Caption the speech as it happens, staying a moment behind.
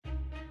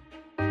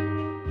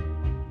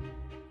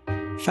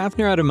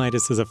Fafnir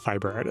Adamites is a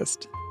fiber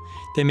artist.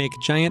 They make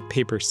giant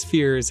paper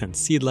spheres and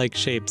seed-like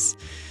shapes.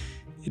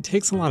 It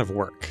takes a lot of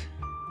work.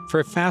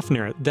 For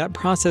Fafnir, that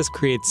process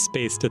creates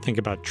space to think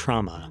about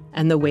trauma.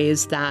 And the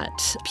ways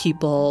that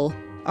people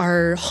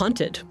are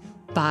haunted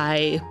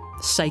by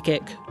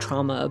psychic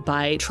trauma,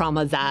 by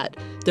trauma that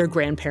their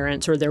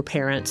grandparents or their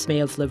parents may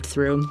have lived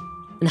through.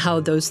 And how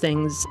those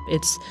things,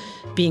 it's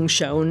being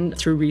shown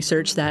through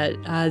research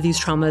that these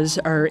traumas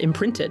are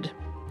imprinted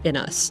in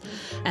us,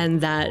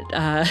 and that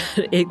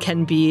it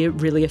can be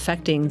really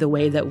affecting the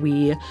way that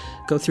we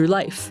go through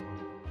life.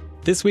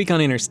 This week on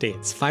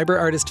Interstates, fiber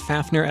artist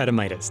Fafnir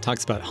Adamites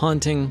talks about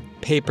haunting,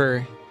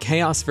 paper,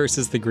 chaos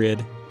versus the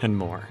grid, and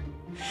more.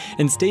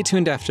 And stay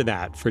tuned after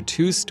that for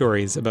 2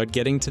 stories about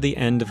getting to the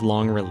end of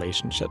long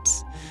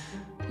relationships.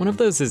 One of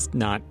those is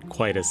not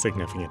quite as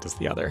significant as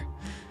the other.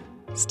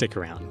 Stick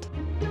around.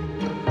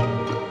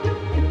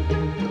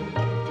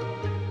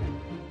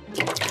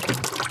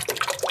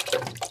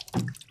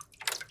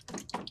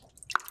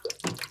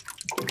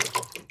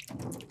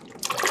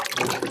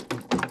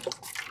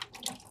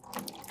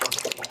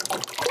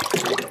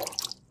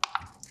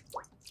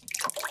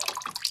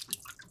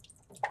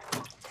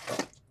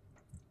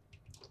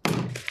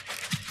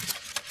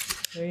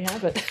 There you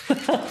have it.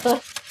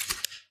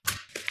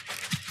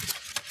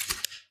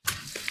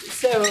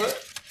 So,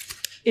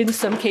 in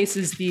some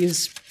cases,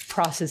 these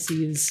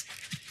processes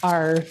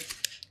are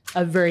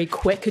a very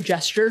quick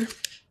gesture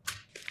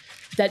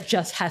that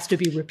just has to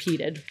be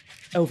repeated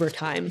over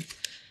time.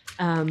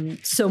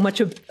 So much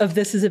of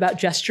this is about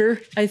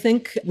gesture, I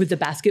think, with the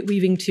basket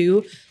weaving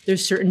too.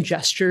 There's certain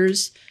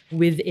gestures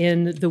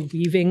within the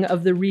weaving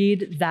of the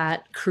reed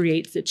that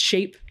creates its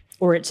shape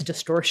or its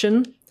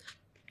distortion.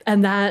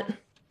 And that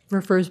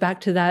refers back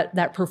to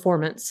that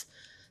performance,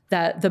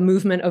 that the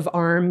movement of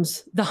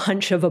arms, the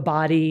hunch of a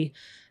body,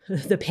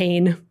 the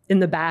pain in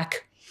the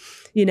back,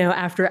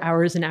 after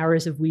hours and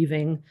hours of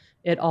weaving,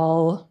 it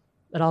all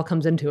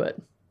comes into it.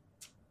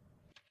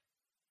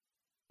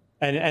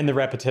 And the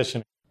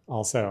repetition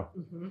also.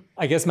 Mm-hmm.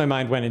 I guess my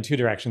mind went in 2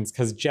 directions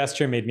because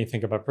gesture made me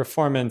think about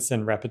performance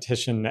and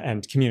repetition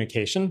and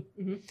communication.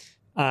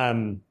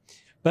 Mm-hmm.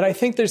 But I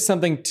think there's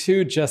something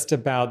too just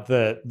about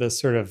the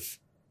sort of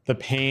the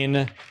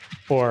pain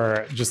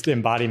or just the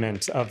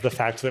embodiment of the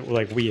fact that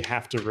we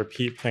have to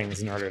repeat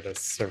things in order to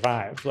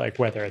survive, like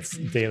whether it's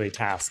daily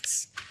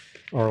tasks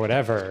or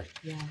whatever.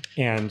 Yeah.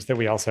 And that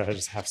we also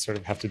just have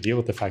to deal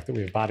with the fact that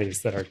we have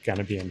bodies that are going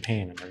to be in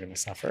pain and are going to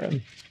suffer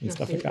and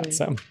stuff like that.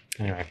 So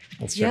anyway,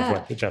 that's sort of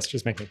what the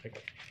gestures make me think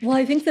of. Well,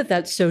 I think that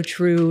that's so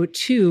true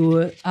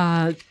too,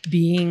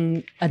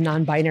 being a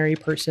non-binary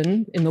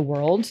person in the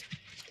world.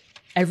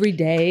 Every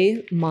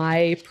day,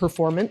 my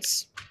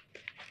performance,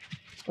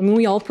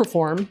 we all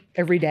perform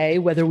every day,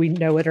 whether we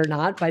know it or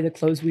not, by the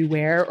clothes we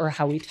wear or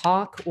how we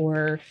talk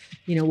or,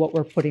 what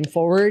we're putting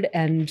forward.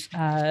 And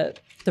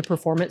the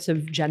performance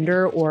of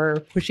gender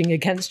or pushing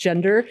against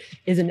gender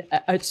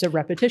it's a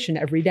repetition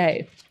every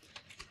day.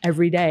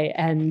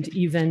 And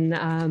even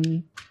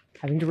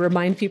having to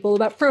remind people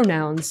about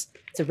pronouns,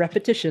 it's a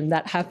repetition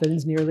that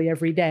happens nearly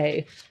every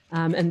day.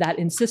 And that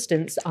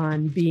insistence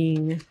on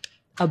being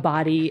a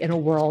body in a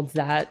world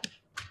that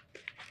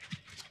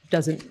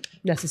doesn't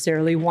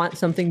necessarily want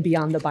something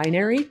beyond the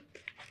binary.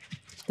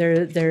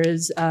 There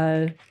is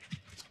a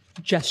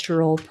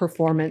gestural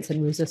performance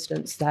and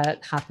resistance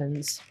that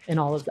happens in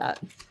all of that.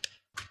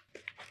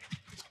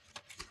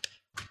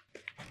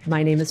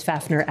 My name is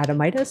Fafnir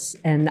Adamites,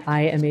 and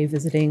I am a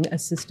visiting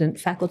assistant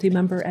faculty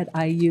member at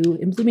IU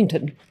in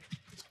Bloomington.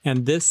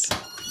 And this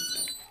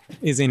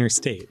is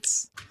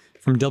Interstates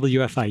from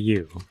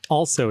WFIU,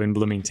 also in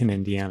Bloomington,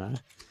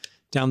 Indiana,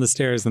 down the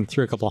stairs and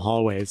through a couple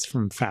hallways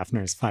from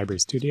Fafnir's fiber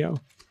studio.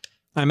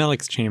 I'm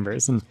Alex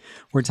Chambers, and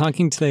we're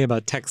talking today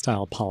about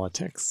textile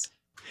politics.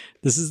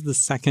 This is the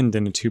second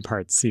in a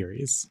 2-part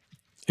series.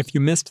 If you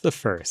missed the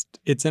first,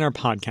 it's in our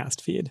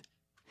podcast feed.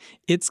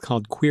 It's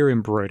called Queer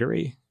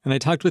Embroidery, and I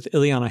talked with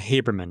Ileana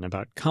Haberman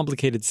about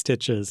complicated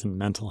stitches and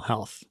mental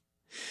health.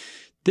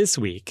 This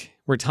week,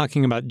 we're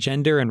talking about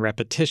gender and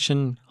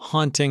repetition,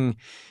 haunting,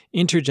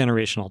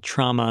 intergenerational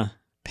trauma,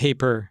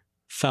 paper,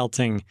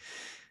 felting,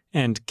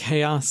 and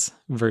chaos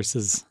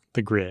versus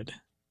the grid.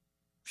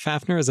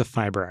 Fafnir is a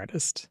fiber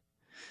artist.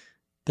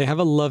 They have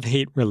a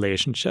love-hate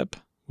relationship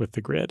with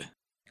the grid.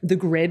 The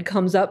grid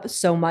comes up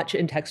so much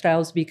in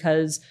textiles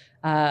because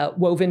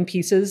woven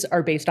pieces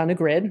are based on a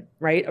grid,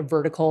 right? A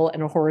vertical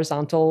and a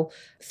horizontal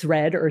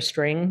thread or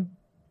string.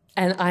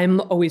 And I'm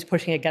always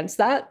pushing against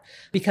that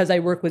because I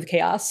work with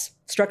chaos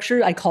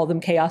structure. I call them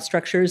chaos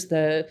structures,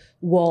 the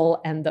wool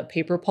and the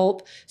paper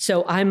pulp.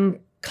 So I'm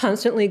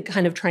constantly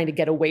kind of trying to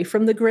get away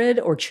from the grid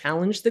or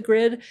challenge the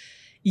grid.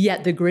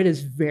 Yet the grid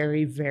is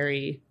very,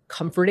 very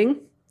comforting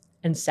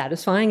and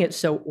satisfying. It's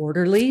so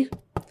orderly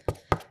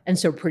and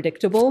so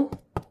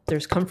predictable.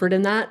 There's comfort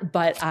in that,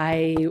 but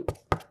I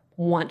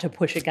want to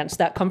push against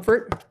that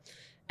comfort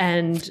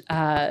and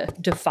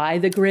defy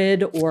the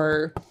grid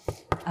or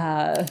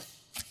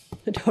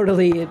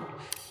totally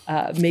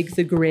make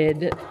the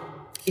grid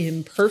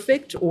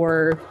imperfect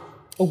or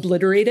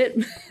obliterate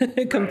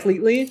it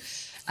completely.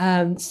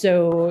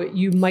 So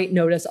you might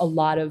notice a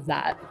lot of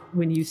that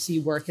when you see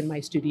work in my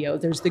studio.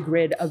 There's the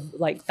grid of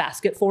like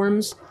basket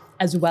forms,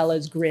 as well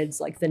as grids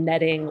like the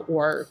netting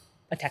or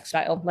a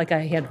textile, like a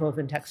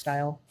hand-woven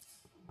textile.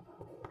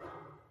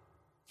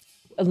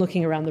 And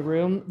looking around the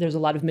room, there's a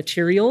lot of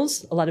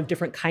materials, a lot of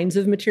different kinds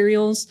of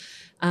materials,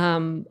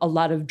 a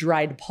lot of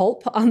dried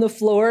pulp on the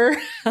floor.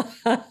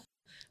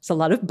 It's a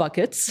lot of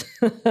buckets.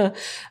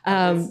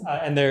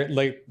 And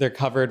they're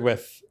covered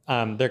with,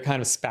 they're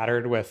kind of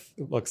spattered with,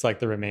 looks like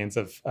the remains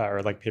of,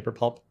 or like paper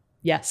pulp.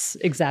 Yes,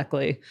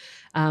 exactly.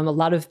 A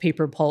lot of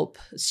paper pulp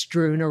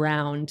strewn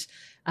around.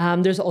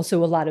 There's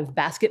also a lot of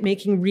basket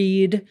making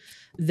reed.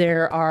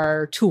 There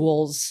are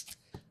tools,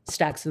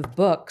 stacks of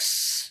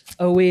books,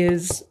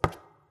 always.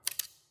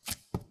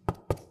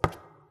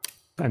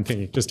 I'm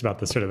thinking just about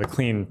the sort of the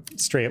clean,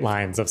 straight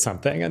lines of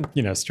something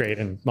and, straight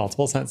in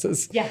multiple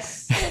senses.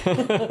 Yes,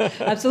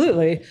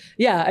 absolutely.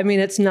 Yeah. I mean,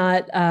 it's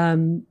not,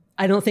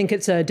 I don't think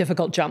it's a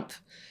difficult jump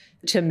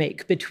to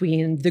make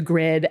between the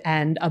grid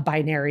and a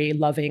binary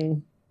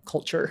loving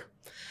culture,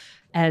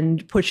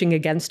 and pushing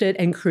against it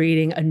and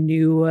creating a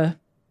new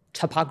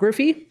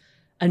topography,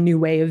 a new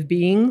way of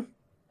being,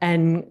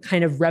 and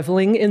kind of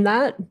reveling in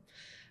that.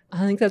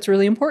 I think that's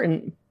really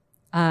important.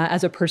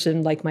 As a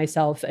person like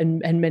myself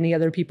and many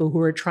other people who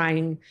are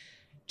trying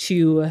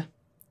to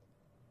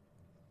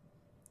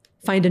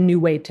find a new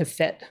way to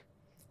fit,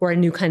 or a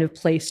new kind of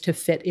place to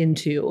fit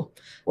into,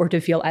 or to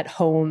feel at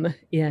home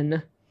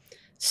in.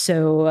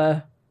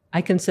 So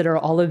I consider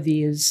all of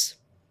these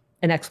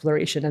an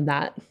exploration in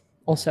that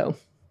also.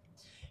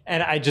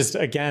 And I just,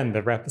 again,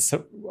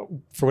 so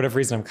for whatever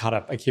reason, I'm caught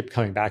up. I keep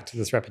coming back to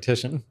this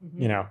repetition,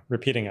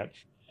 repeating it.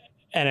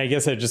 And I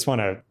guess I just want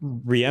to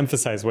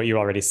reemphasize what you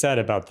already said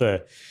about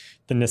the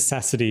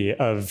necessity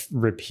of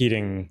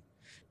repeating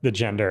the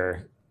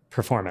gender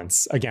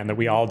performance, again, that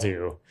we all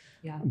do.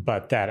 Yeah.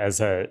 But that as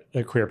a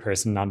queer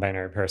person,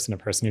 non-binary person, a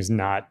person who's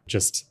not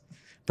just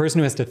a person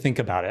who has to think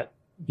about it,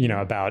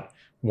 about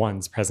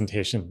one's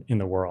presentation in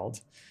the world,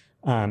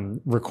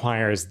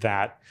 requires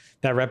that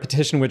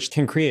repetition, which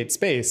can create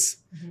space.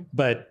 Mm-hmm.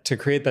 But to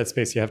create that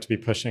space, you have to be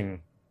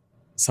pushing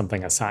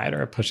something aside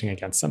or pushing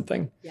against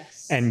something.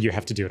 Yes. And you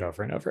have to do it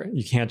over and over.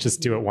 You can't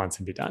just do it once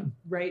and be done.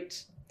 Right.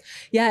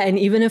 Yeah. And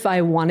even if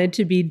I wanted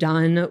to be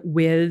done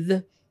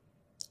with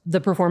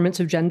the performance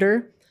of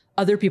gender,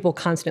 other people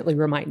constantly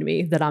remind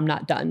me that I'm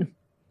not done.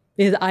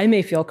 Because I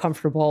may feel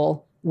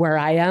comfortable where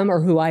I am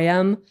or who I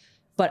am,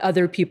 but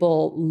other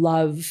people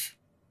love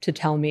to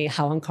tell me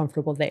how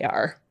uncomfortable they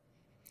are.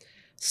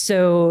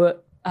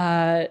 So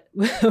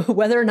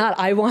whether or not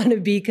I want to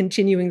be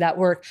continuing that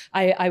work,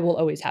 I will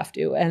always have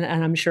to. And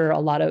I'm sure a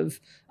lot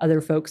of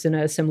other folks in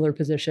a similar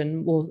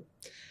position will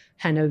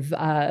kind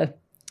of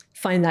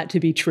find that to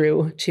be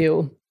true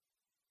too.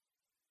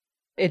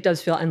 It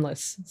does feel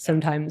endless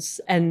sometimes.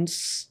 And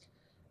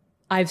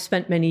I've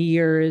spent many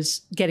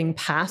years getting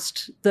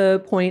past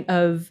the point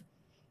of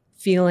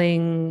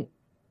feeling,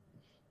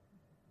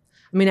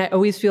 I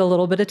always feel a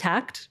little bit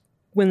attacked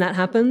when that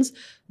happens,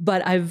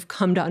 but I've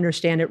come to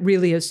understand it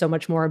really is so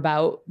much more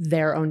about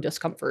their own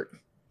discomfort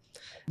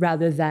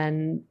rather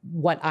than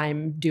what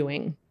I'm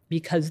doing,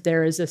 because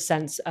there is a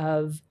sense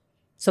of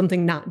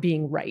something not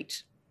being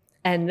right.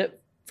 And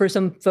for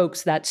some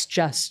folks, that's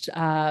just,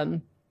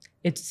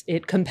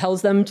 it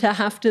compels them to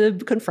have to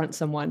confront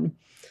someone.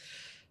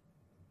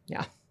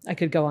 Yeah, I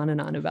could go on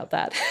and on about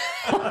that.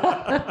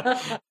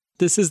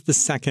 This is the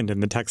second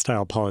in the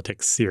Textile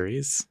Politics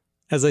series.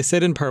 As I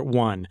said in part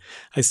 1,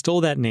 I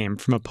stole that name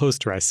from a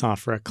poster I saw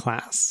for a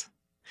class.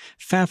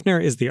 Fafnir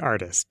is the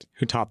artist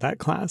who taught that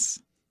class.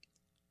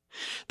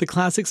 The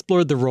class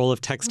explored the role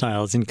of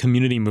textiles in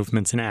community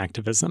movements and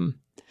activism.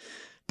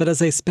 But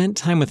as I spent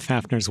time with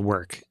Fafnir's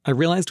work, I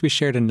realized we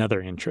shared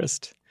another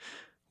interest,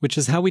 which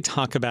is how we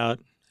talk about,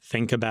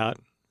 think about,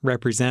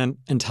 represent,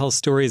 and tell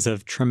stories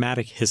of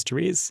traumatic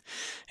histories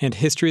and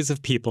histories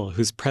of people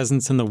whose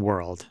presence in the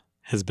world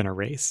has been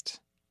erased.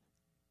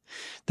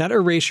 That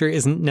erasure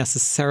isn't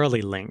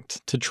necessarily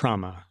linked to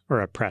trauma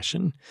or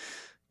oppression,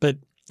 but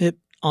it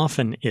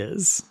often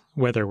is,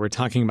 whether we're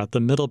talking about the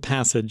Middle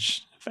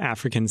Passage of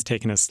Africans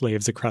taken as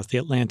slaves across the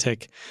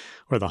Atlantic,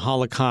 or the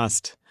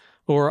Holocaust,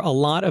 or a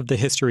lot of the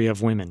history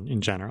of women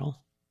in general.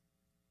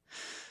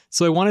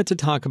 So I wanted to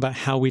talk about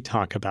how we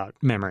talk about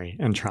memory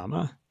and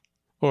trauma,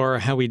 or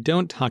how we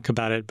don't talk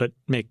about it but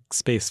make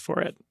space for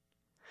it.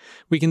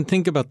 We can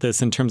think about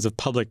this in terms of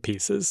public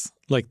pieces,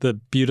 like the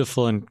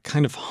beautiful and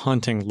kind of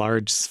haunting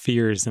large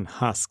spheres and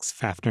husks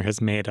Fafnir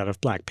has made out of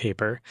black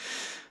paper,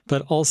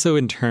 but also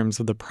in terms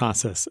of the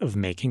process of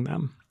making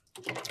them.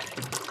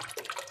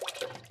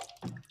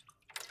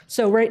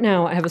 So right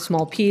now I have a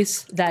small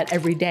piece that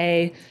every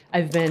day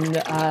I've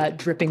been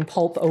dripping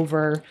pulp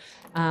over.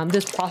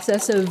 This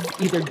process of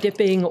either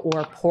dipping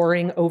or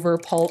pouring over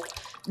pulp,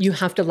 you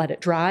have to let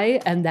it dry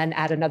and then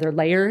add another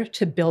layer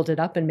to build it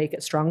up and make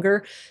it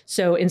stronger.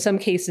 So in some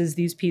cases,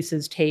 these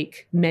pieces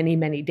take many,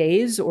 many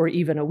days or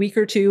even a week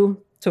or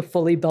two to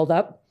fully build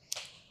up.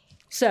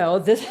 So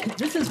this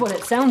is what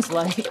it sounds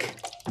like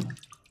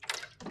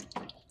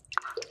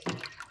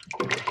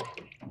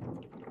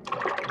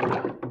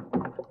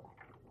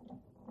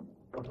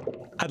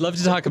I'd love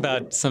to talk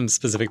about some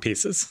specific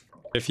pieces.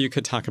 If you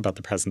could talk about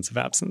the presence of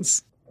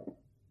absence.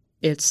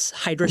 It's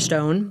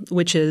hydrostone,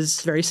 which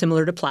is very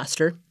similar to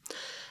plaster.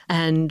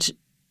 And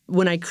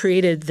when I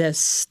created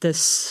this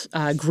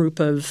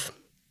group of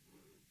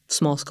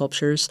small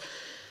sculptures,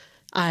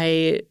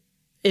 I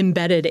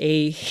embedded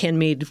a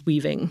handmade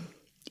weaving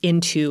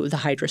into the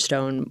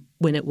hydrostone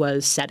when it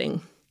was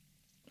setting,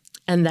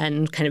 and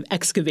then kind of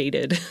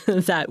excavated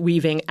that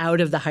weaving out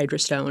of the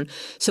hydrostone.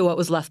 So what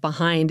was left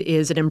behind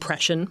is an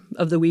impression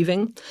of the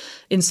weaving.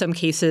 In some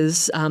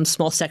cases,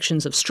 small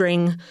sections of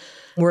string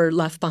were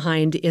left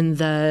behind in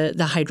the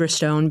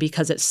hydrostone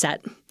because it's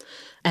set.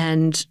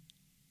 And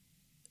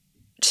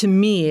to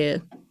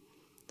me,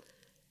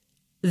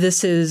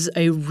 this is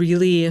a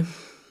really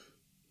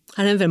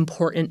kind of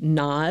important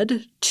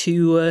nod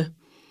to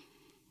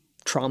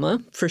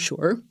trauma, for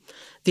sure.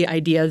 The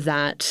idea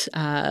that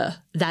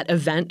that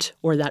event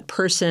or that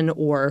person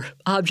or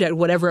object,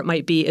 whatever it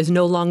might be, is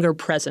no longer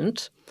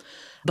present,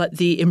 but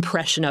the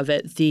impression of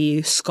it,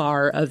 the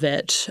scar of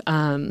it,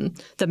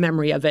 the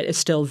memory of it is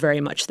still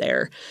very much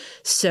there.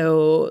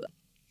 So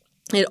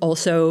it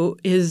also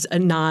is a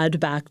nod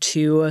back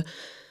to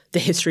the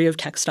history of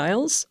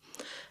textiles.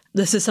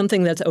 This is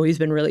something that's always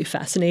been really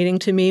fascinating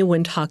to me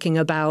when talking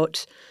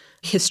about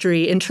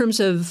history in terms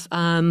of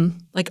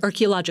like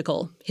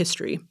archaeological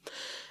history,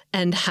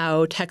 and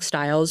how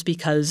textiles,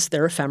 because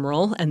they're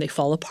ephemeral and they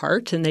fall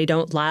apart and they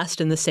don't last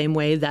in the same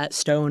way that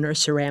stone or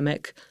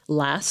ceramic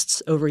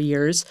lasts over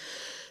years,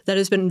 that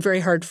has been very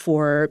hard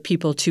for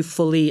people to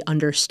fully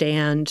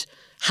understand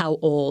how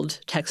old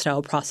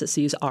textile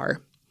processes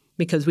are,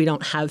 because we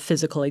don't have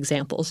physical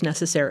examples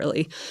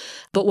necessarily.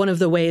 But one of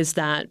the ways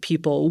that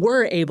people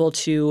were able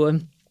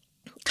to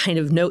kind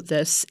of note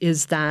this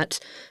is that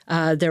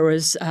there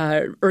was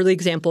early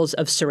examples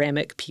of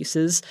ceramic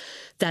pieces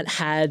that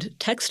had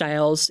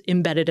textiles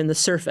embedded in the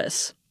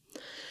surface.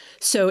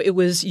 So it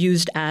was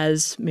used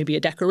as maybe a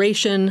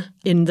decoration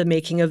in the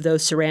making of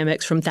those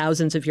ceramics from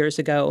thousands of years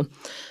ago.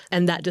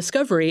 And that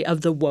discovery of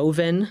the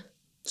woven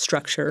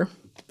structure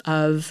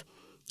of,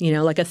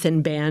 like a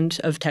thin band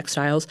of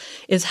textiles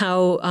is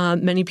how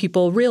many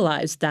people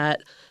realized that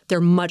they're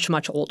much,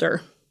 much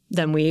older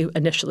than we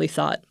initially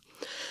thought.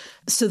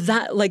 So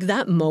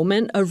that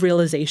moment of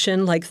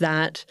realization, like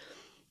that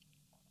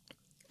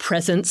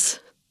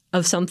presence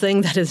of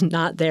something that is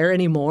not there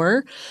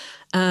anymore,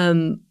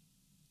 that's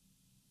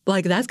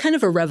kind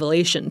of a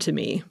revelation to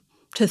me,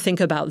 to think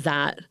about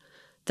that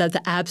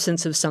the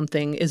absence of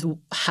something is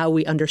how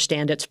we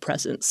understand its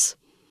presence.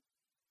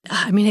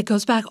 I mean, it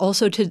goes back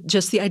also to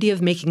just the idea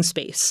of making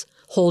space,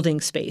 holding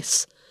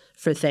space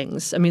for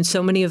things. I mean,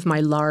 so many of my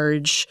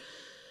large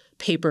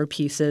paper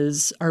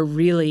pieces are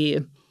really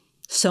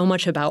so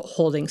much about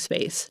holding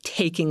space,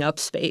 taking up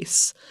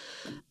space,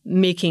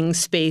 making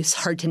space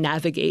hard to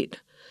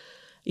navigate,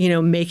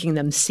 making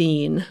them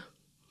seen.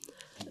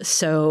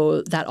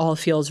 So that all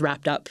feels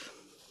wrapped up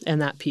in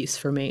that piece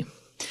for me.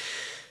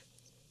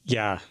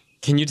 Yeah.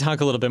 Can you talk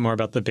a little bit more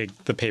about the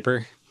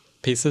paper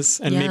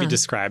pieces and maybe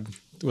describe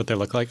what they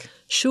look like?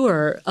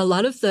 Sure. A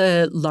lot of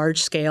the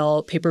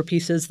large-scale paper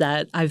pieces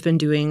that I've been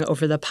doing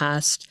over the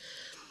past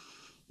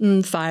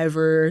 5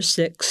 or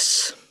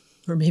 6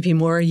 or maybe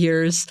more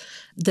years,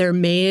 they're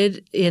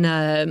made in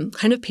a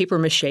kind of paper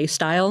mache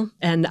style,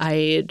 and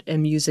I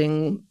am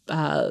using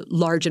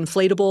large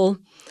inflatable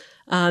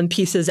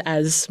pieces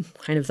as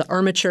kind of the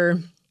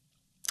armature.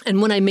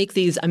 And when I make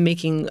these,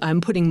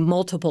 I'm putting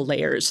multiple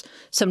layers,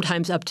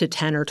 sometimes up to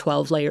 10 or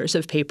 12 layers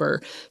of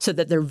paper, so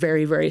that they're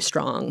very, very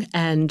strong.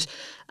 And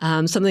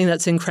something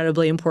that's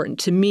incredibly important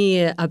to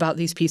me about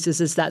these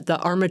pieces is that the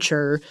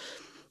armature,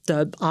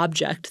 the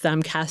object that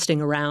I'm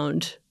casting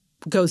around,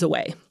 goes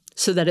away,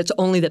 so that it's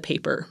only the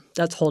paper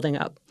that's holding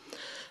up.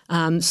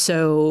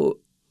 So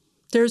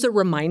there's a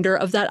reminder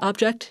of that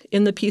object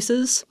in the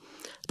pieces,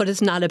 but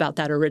it's not about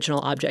that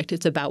original object.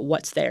 It's about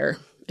what's there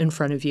in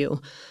front of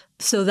you.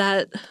 So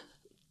that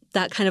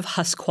kind of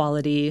husk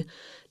quality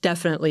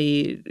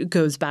definitely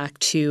goes back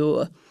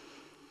to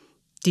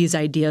these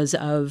ideas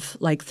of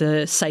like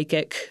the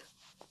psychic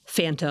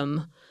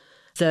phantom,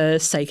 the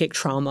psychic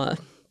trauma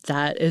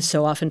that is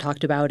so often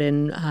talked about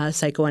in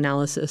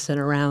psychoanalysis and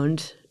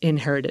around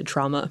inherited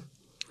trauma.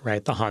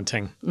 Right, the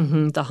haunting.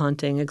 Mm-hmm, the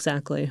haunting,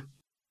 exactly.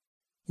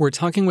 We're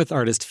talking with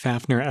artist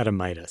Fafnir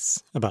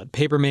Adamites about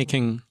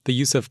papermaking, the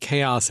use of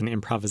chaos and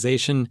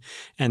improvisation,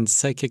 and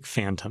psychic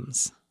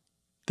phantoms.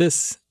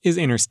 This is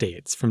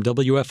Interstates from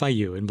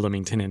WFIU in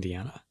Bloomington,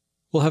 Indiana.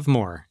 We'll have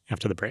more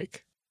after the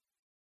break.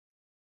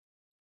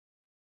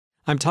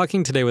 I'm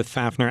talking today with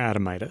Fafnir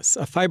Adamites,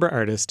 a fiber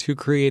artist who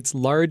creates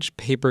large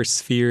paper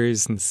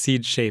spheres and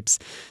seed shapes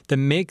that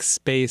make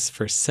space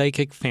for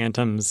psychic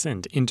phantoms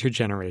and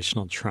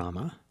intergenerational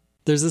trauma.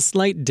 There's a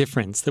slight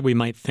difference that we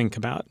might think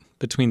about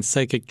between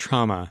psychic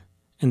trauma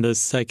and those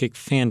psychic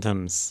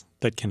phantoms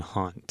that can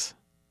haunt.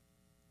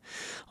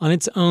 On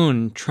its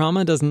own,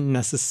 trauma doesn't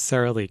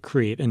necessarily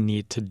create a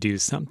need to do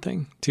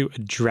something, to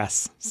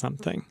address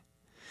something.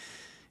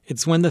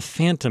 It's when the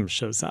phantom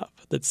shows up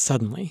that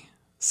suddenly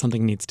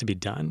something needs to be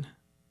done.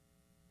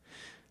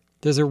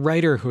 There's a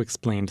writer who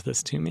explained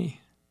this to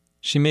me.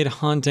 She made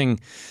haunting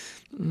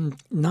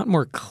not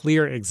more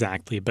clear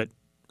exactly, but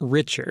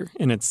richer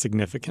in its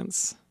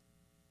significance.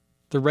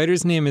 The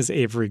writer's name is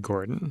Avery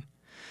Gordon.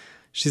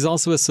 She's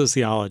also a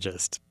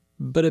sociologist,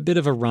 but a bit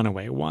of a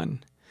runaway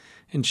one.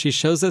 And she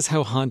shows us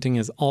how haunting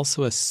is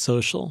also a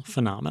social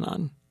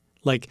phenomenon.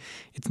 Like,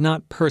 it's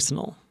not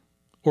personal.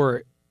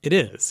 Or it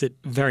is. It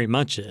very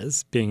much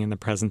is, being in the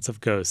presence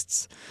of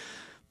ghosts.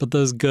 But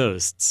those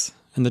ghosts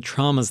and the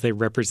traumas they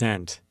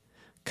represent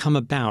come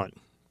about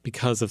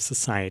because of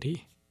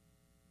society.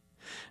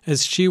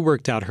 As she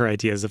worked out her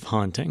ideas of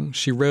haunting,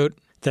 she wrote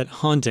that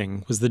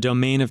haunting was the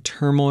domain of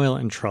turmoil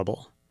and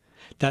trouble,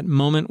 that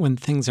moment when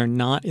things are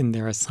not in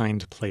their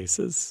assigned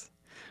places,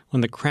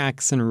 when the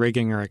cracks and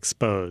rigging are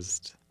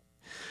exposed,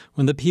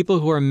 when the people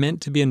who are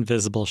meant to be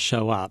invisible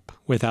show up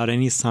without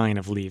any sign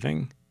of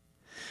leaving,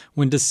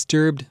 when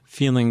disturbed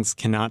feelings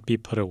cannot be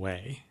put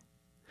away,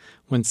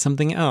 when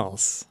something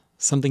else,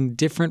 something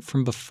different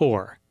from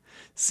before,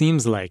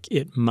 seems like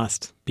it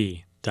must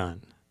be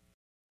done.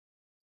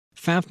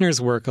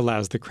 Fafnir's work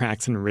allows the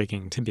cracks and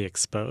rigging to be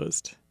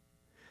exposed.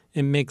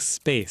 It makes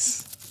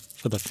space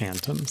for the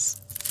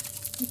phantoms.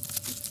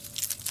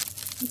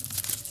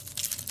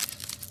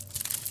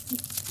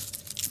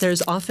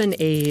 There's often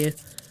a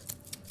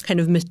kind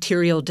of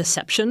material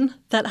deception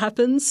that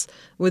happens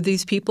with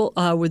these people,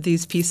 with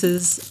these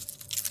pieces.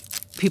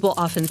 People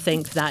often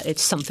think that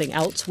it's something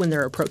else when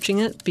they're approaching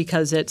it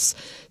because it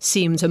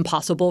seems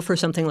impossible for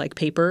something like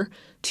paper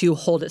to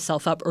hold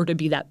itself up or to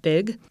be that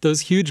big.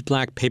 Those huge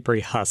black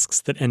papery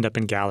husks that end up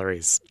in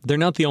galleries, they're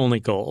not the only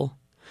goal.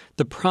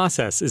 The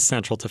process is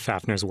central to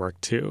Fafnir's work,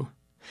 too.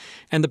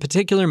 And the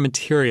particular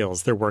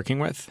materials they're working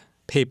with,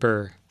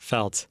 paper,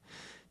 felt,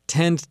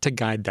 tend to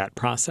guide that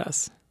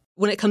process.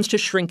 When it comes to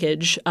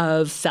shrinkage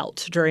of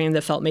felt during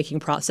the felt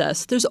making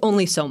process, there's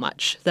only so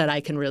much that I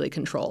can really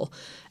control.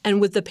 And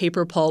with the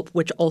paper pulp,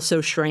 which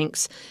also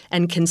shrinks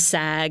and can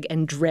sag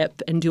and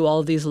drip and do all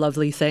of these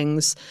lovely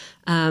things,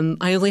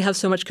 I only have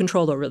so much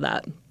control over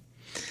that.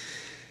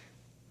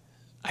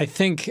 I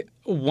think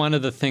one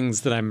of the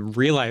things that I'm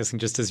realizing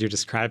just as you're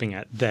describing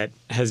it that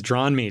has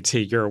drawn me to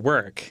your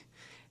work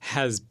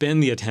has been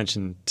the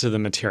attention to the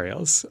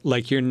materials.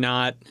 Like, you're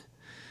not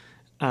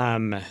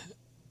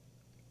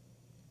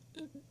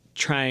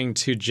trying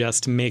to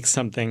just make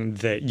something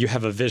that you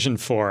have a vision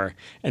for,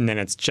 and then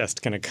it's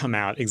just going to come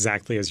out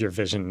exactly as your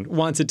vision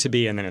wants it to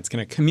be, and then it's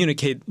going to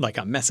communicate like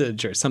a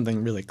message or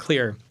something really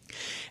clear.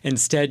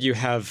 Instead, you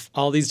have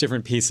all these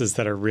different pieces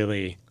that are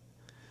really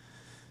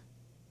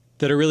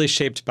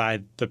shaped by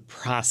the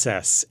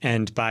process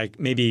and by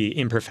maybe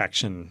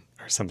imperfection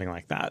or something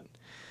like that.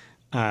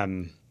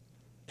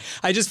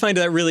 I just find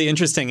that really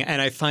interesting,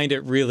 and I find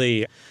it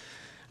really,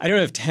 I don't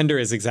know if tender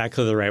is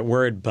exactly the right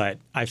word, but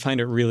I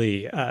find it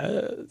really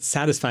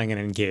satisfying and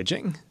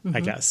engaging, I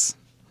guess.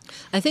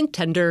 I think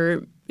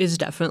tender is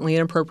definitely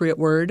an appropriate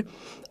word.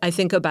 I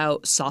think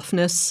about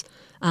softness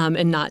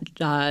and not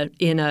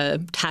in a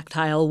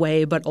tactile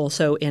way, but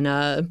also in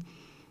a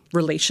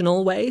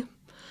relational way.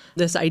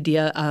 This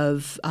idea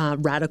of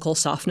radical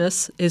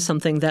softness is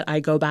something that I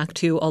go back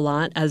to a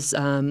lot as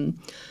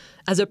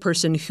a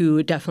person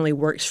who definitely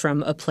works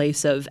from a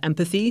place of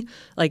empathy,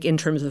 like in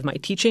terms of my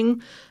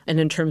teaching and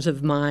in terms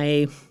of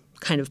my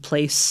kind of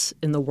place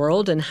in the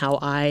world and how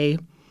I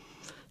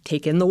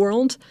take in the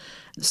world.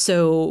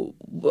 So,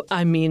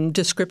 I mean,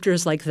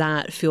 descriptors like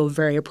that feel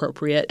very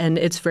appropriate, and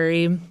it's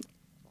very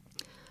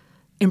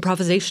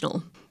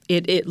improvisational.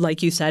 It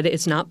like you said,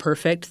 it's not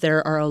perfect.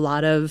 There are a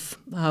lot of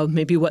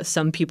maybe what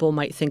some people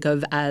might think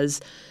of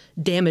as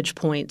damage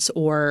points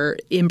or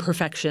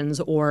imperfections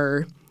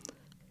or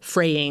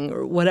fraying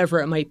or whatever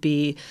it might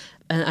be.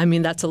 I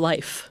mean, that's a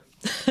life.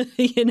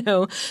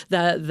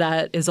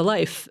 That is a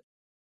life.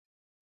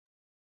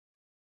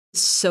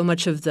 So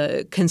much of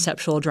the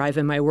conceptual drive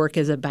in my work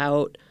is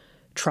about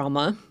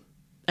trauma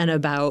and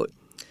about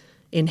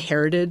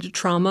inherited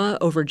trauma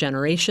over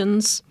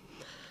generations.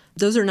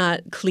 Those are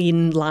not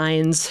clean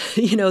lines.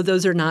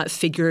 Those are not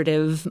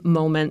figurative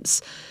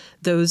moments.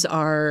 Those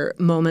are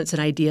moments and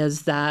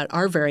ideas that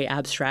are very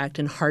abstract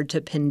and hard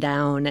to pin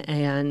down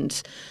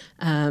and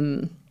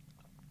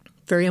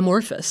very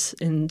amorphous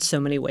in so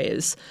many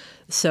ways.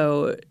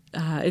 So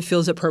it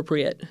feels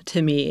appropriate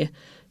to me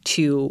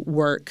to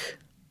work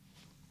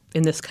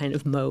in this kind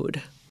of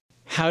mode.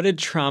 How did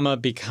trauma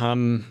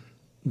become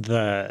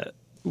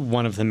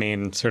one of the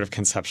main sort of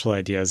conceptual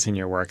ideas in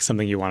your work,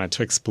 something you wanted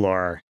to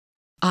explore?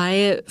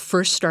 I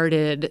first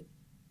started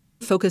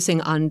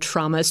focusing on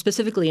trauma,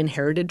 specifically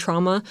inherited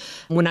trauma,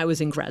 when I was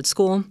in grad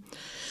school.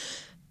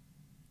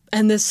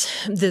 And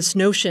this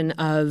notion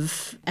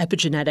of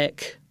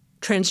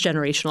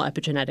transgenerational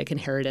epigenetic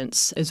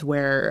inheritance is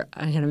where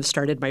I kind of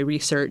started my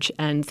research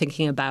and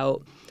thinking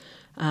about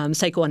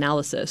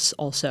psychoanalysis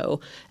also,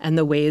 and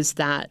the ways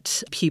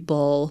that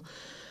people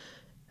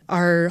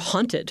are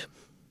haunted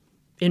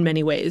in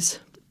many ways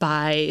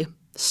by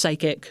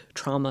psychic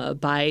trauma,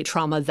 by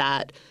trauma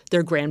that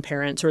their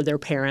grandparents or their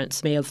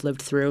parents may have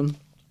lived through,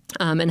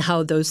 and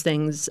how those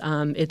things,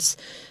 it's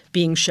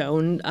being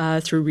shown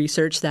through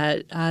research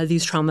that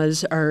these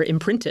traumas are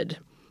imprinted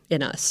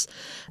in us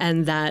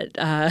and that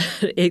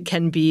it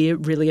can be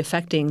really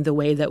affecting the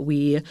way that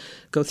we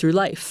go through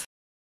life.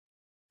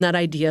 That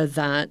idea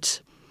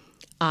that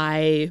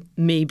I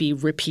may be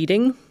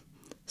repeating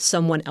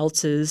someone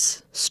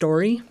else's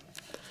story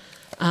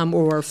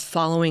or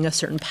following a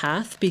certain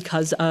path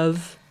because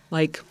of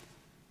like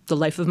the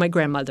life of my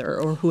grandmother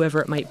or whoever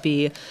it might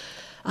be.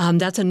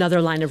 That's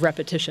another line of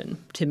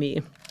repetition to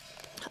me.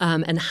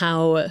 And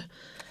how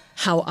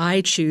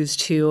I choose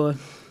to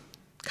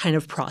kind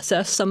of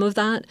process some of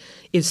that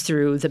is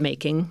through the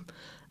making.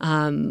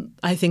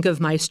 I think of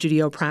my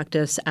studio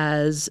practice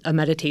as a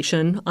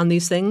meditation on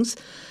these things.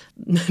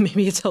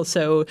 Maybe it's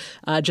also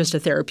just a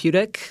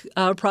therapeutic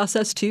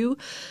process too,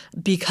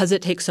 because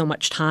it takes so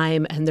much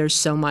time and there's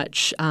so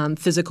much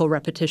physical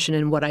repetition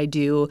in what I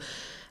do.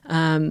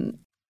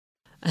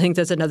 I think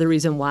that's another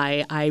reason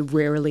why I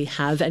rarely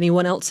have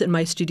anyone else in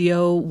my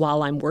studio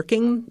while I'm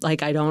working.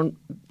 Like I don't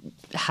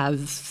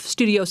have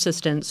studio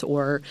assistants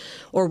or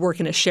work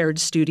in a shared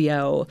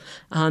studio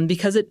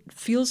because it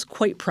feels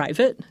quite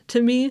private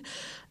to me.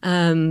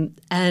 And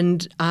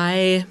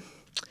I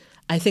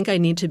think I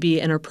need to be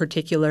in a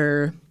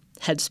particular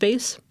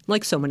headspace,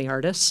 like so many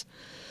artists.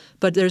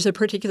 But there's a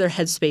particular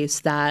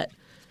headspace that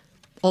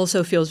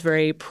also feels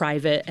very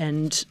private,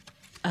 and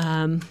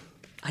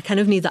I kind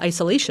of need the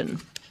isolation,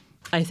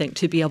 I think,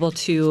 to be able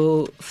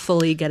to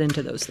fully get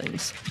into those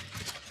things.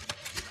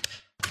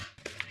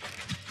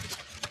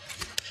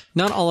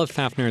 Not all of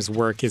Fafnir's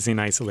work is in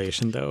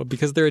isolation, though,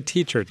 because they're a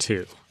teacher,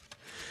 too.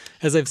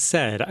 As I've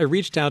said, I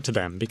reached out to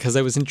them because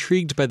I was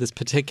intrigued by this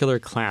particular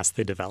class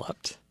they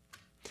developed.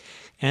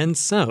 And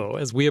so,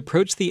 as we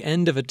approach the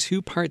end of a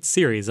 2-part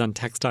series on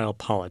textile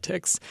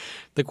politics,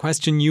 the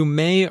question you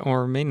may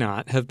or may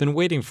not have been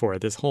waiting for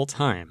this whole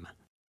time.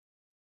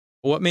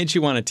 What made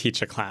you want to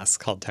teach a class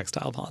called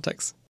Textile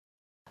Politics?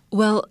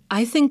 Well,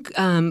 I think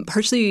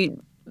partially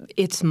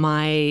it's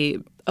my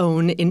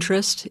own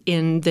interest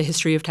in the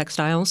history of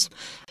textiles.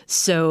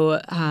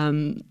 So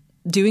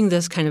doing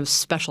this kind of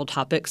special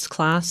topics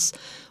class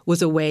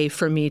was a way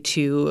for me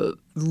to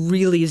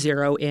really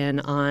zero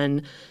in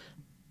on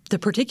the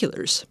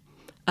particulars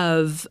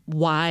of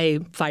why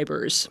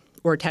fibers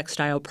or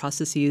textile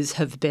processes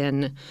have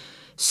been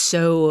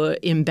so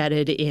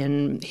embedded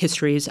in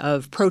histories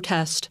of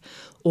protest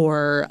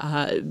or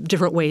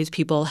different ways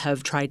people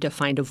have tried to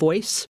find a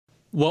voice.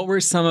 What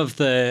were some of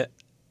the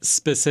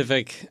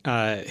specific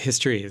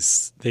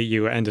histories that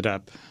you ended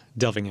up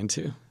delving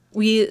into?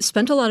 We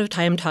spent a lot of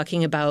time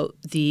talking about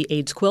the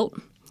AIDS quilt.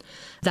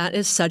 That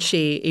is such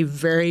a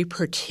very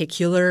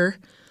particular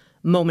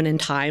moment in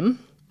time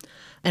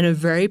and a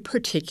very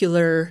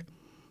particular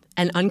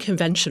and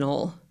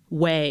unconventional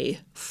way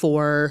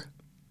for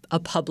a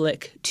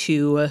public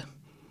to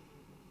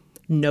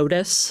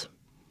notice,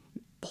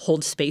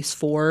 hold space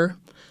for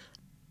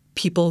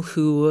people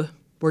who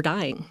were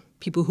dying,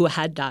 people who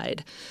had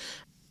died.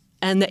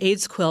 And the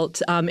AIDS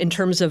quilt, in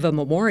terms of a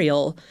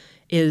memorial,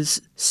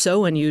 is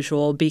so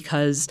unusual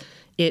because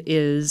it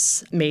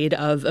is made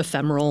of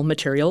ephemeral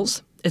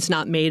materials. It's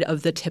not made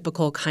of the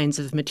typical kinds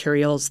of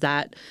materials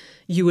that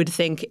you would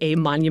think a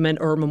monument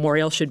or a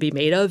memorial should be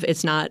made of.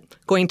 It's not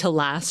going to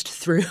last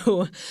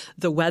through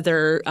the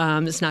weather.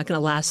 It's not going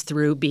to last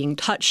through being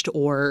touched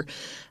or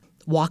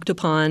walked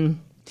upon.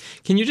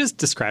 Can you just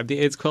describe the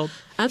AIDS quilt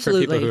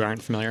Absolutely. for people who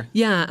aren't familiar?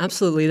 Yeah,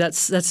 absolutely.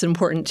 That's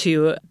important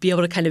to be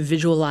able to kind of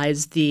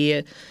visualize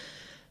the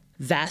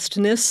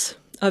vastness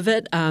of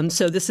it.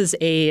 So this is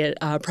a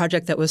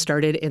project that was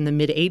started in the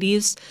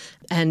mid-'80s,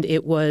 and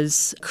it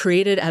was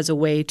created as a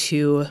way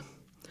to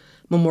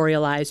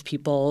memorialize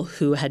people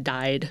who had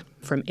died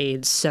from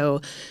AIDS.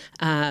 So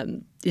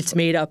it's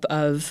made up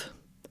of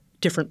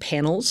different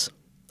panels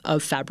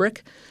of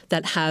fabric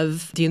that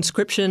have the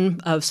inscription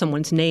of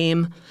someone's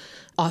name.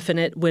 Often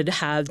it would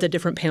have, the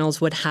different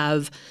panels would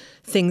have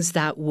things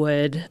that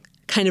would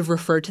kind of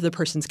refer to the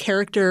person's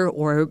character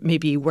or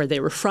maybe where they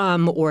were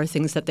from or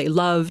things that they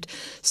loved.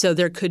 So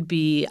there could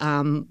be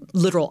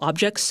literal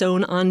objects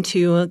sewn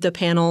onto the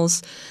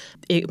panels.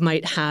 It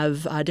might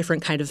have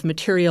different kind of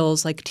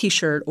materials like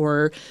T-shirt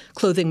or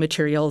clothing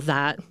material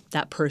that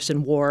that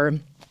person wore.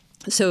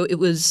 So it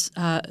was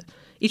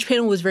each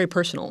panel was very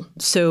personal.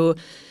 So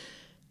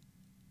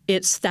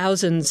it's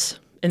thousands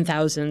and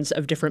thousands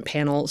of different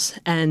panels.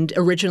 And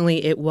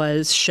originally it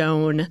was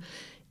shown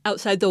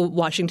outside the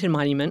Washington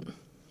Monument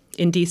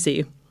in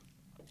D.C.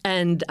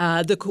 And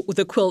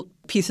the quilt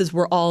pieces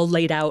were all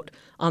laid out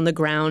on the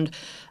ground.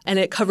 And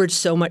it covered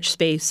so much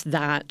space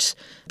that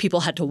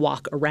people had to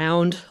walk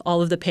around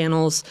all of the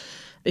panels.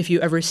 If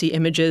you ever see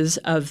images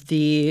of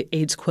the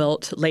AIDS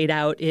quilt laid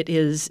out, it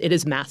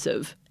is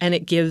massive. And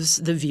it gives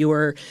the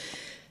viewer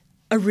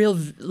a real,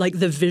 like,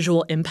 the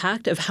visual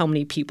impact of how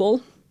many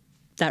people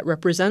that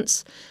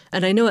represents.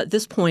 And I know at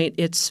this point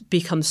it's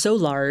become so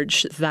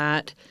large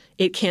that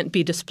it can't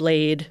be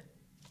displayed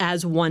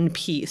as one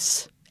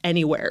piece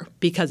anywhere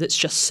because it's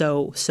just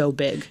so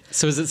big.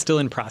 So is it still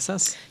in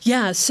process?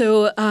 Yeah.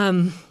 So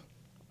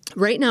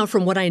Right now,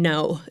 from what I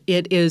know,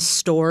 it is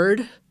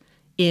stored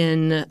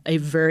in a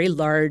very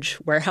large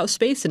warehouse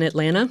space in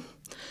Atlanta.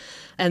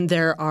 And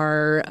there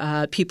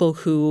are people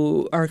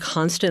who are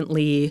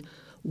constantly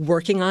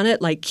working on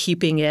it, like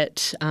keeping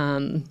it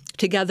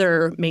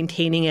together,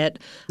 maintaining it.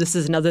 This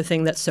is another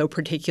thing that's so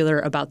particular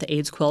about the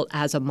AIDS quilt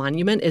as a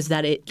monument is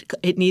that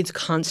it needs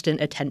constant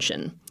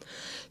attention.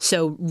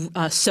 So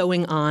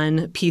sewing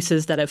on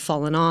pieces that have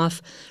fallen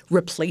off,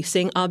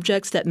 replacing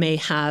objects that may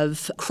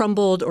have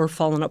crumbled or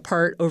fallen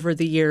apart over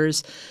the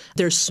years.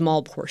 There's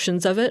small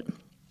portions of it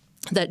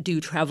that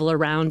do travel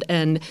around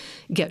and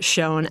get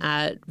shown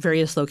at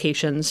various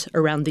locations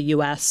around the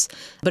U.S.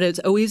 But it's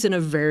always in a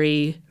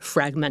very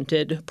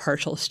fragmented,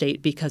 partial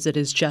state because it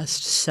is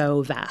just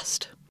so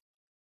vast.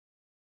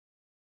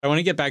 I want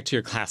to get back to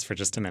your class for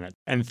just a minute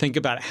and think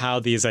about how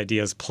these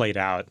ideas played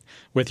out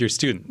with your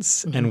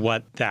students and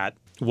what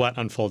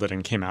unfolded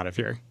and came out of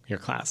your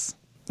class.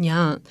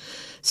 Yeah.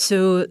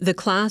 So the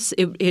class,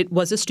 it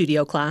was a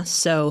studio class.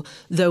 So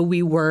though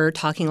we were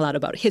talking a lot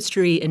about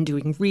history and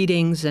doing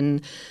readings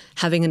and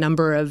having a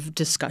number of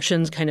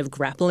discussions kind of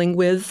grappling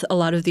with a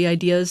lot of the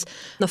ideas,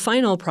 the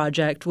final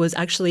project was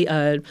actually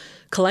a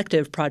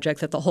collective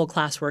project that the whole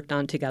class worked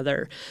on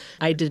together.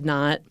 I did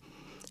not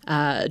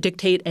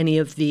dictate any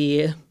of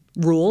the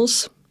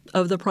rules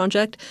of the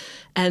project.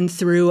 And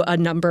through a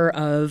number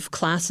of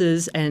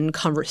classes and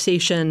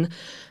conversation,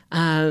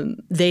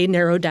 they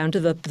narrowed down to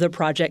the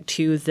project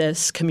to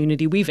this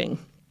community weaving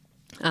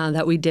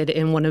that we did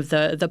in one of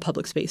the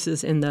public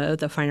spaces in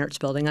the Fine Arts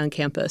building on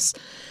campus.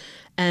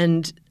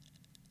 And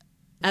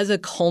as a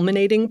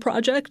culminating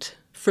project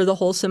for the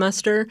whole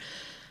semester,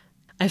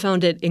 I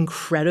found it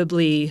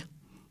incredibly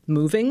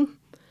moving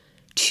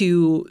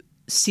to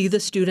see the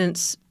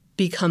students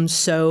become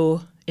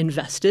so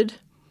invested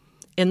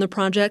in the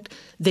project.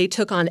 They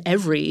took on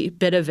every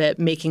bit of it,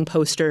 making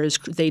posters.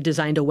 They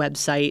designed a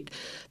website.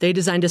 They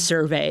designed a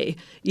survey,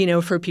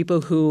 for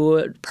people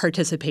who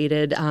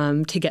participated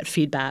to get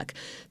feedback.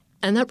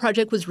 And that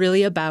project was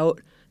really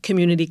about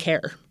community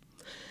care.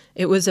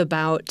 It was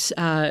about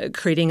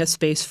creating a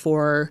space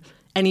for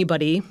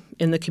anybody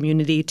in the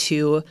community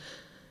to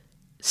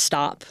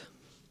stop,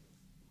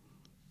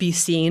 be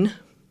seen,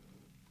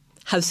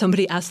 have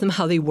somebody ask them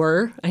how they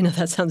were. I know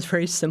that sounds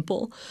very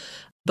simple,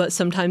 but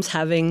sometimes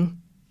having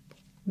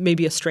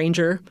maybe a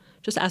stranger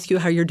just ask you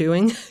how you're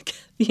doing,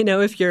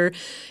 if you're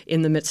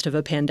in the midst of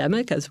a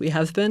pandemic, as we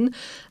have been,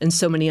 and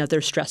so many other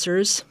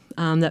stressors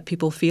that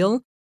people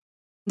feel.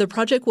 The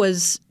project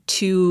was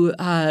to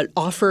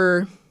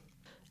offer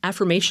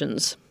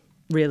affirmations,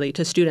 really,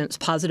 to students,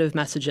 positive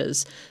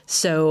messages.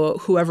 So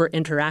whoever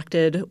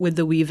interacted with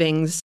the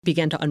weavings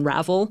began to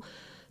unravel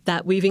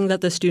that weaving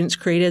that the students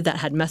created that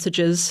had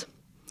messages,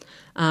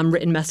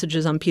 written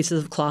messages on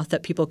pieces of cloth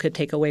that people could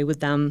take away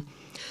with them.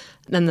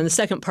 And then the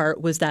second part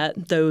was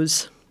that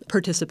those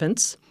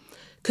participants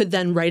could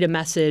then write a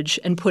message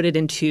and put it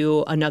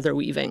into another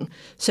weaving.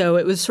 So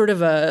it was sort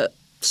of a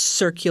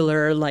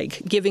circular,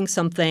 like giving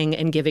something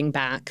and giving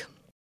back.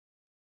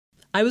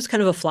 I was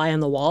kind of a fly on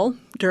the wall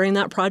during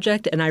that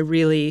project, and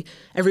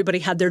everybody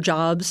had their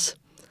jobs,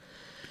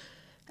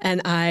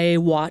 and I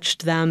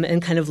watched them and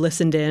kind of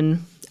listened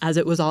in as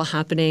it was all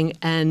happening.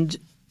 And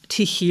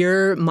to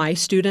hear my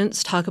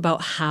students talk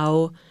about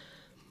how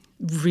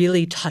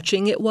really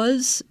touching it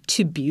was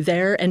to be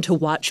there and to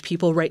watch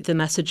people write the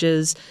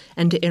messages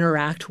and to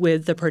interact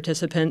with the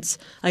participants.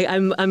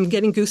 I'm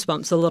getting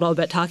goosebumps a little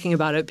bit talking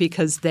about it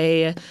because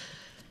they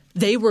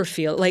were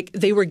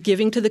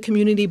giving to the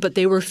community, but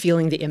they were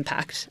feeling the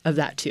impact of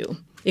that too.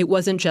 It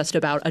wasn't just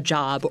about a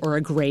job or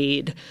a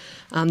grade.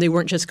 They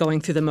weren't just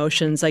going through the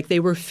motions. Like, they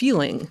were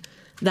feeling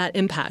that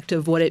impact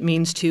of what it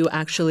means to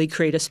actually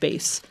create a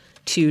space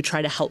to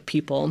try to help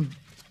people,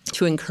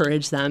 to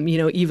encourage them,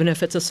 even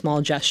if it's a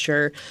small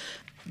gesture.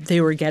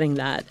 They were getting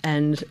that.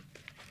 And,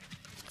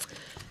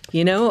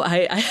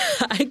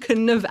 I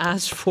couldn't have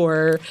asked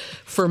for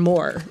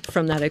more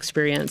from that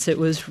experience. It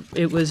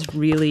was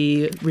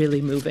really,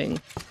 really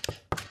moving.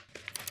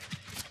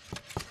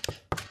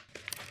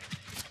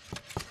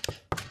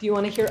 Do you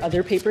want to hear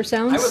other paper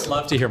sounds? I would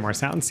love to hear more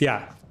sounds,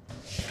 yeah.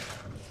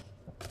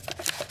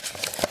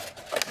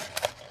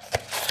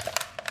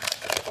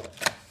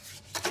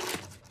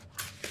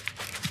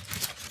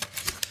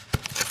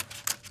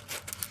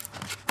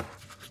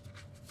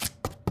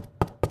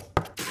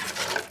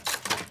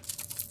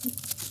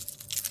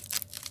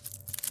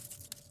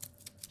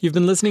 You've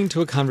been listening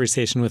to a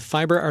conversation with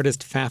fiber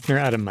artist Fafnir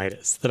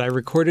Adamites that I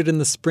recorded in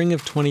the spring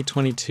of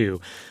 2022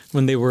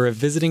 when they were a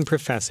visiting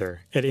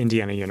professor at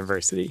Indiana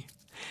University.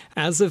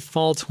 As of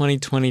fall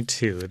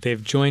 2022,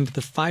 they've joined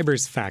the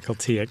Fibers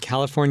faculty at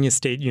California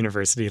State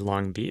University,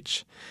 Long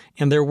Beach,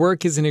 and their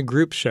work is in a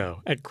group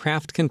show at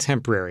Craft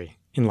Contemporary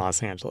in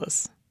Los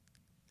Angeles.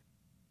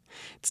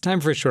 It's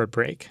time for a short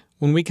break.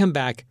 When we come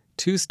back,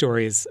 2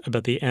 stories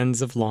about the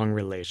ends of long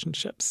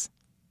relationships.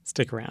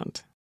 Stick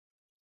around.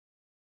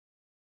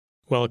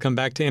 Welcome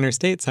back to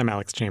Interstates. I'm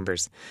Alex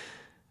Chambers.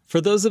 For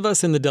those of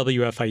us in the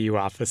WFIU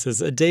offices,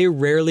 a day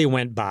rarely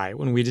went by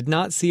when we did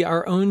not see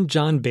our own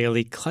John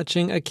Bailey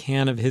clutching a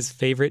can of his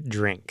favorite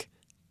drink,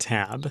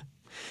 TaB.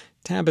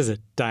 TaB is a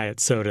diet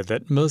soda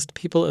that most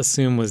people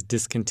assume was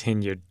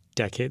discontinued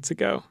decades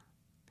ago.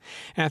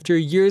 After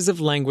years of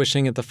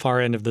languishing at the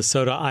far end of the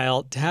soda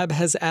aisle, TaB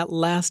has at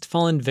last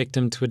fallen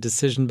victim to a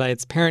decision by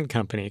its parent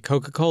company,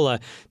 Coca-Cola,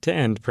 to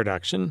end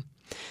production.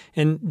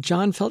 And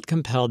John felt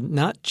compelled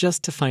not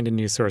just to find a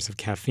new source of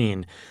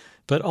caffeine,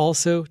 but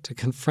also to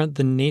confront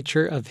the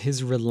nature of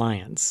his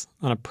reliance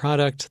on a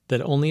product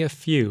that only a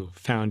few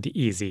found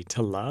easy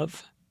to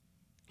love.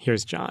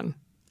 Here's John.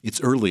 It's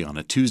early on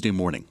a Tuesday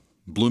morning,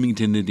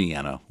 Bloomington,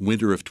 Indiana,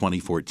 winter of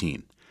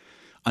 2014.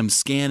 I'm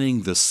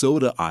scanning the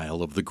soda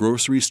aisle of the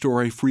grocery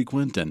store I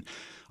frequent, and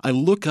I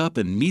look up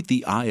and meet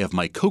the eye of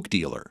my Coke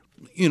dealer.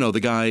 You know, the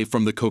guy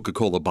from the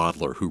Coca-Cola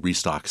bottler who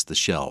restocks the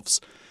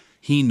shelves.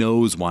 He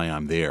knows why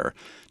I'm there,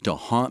 to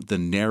haunt the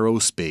narrow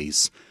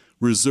space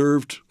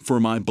reserved for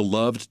my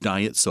beloved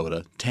diet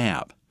soda,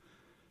 TaB.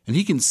 And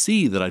he can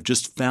see that I've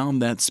just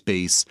found that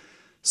space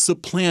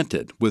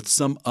supplanted with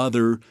some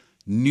other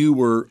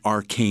newer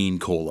arcane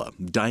cola,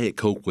 Diet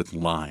Coke with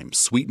lime,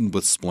 sweetened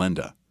with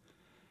Splenda.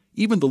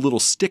 Even the little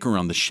sticker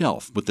on the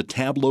shelf with the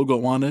TaB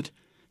logo on it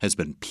has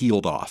been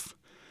peeled off.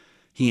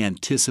 He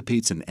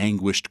anticipates an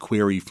anguished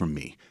query from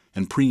me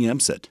and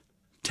preempts it.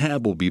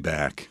 TaB will be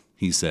back,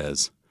 he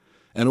says.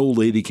 An old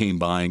lady came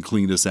by and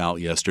cleaned us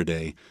out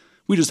yesterday.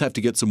 We just have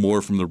to get some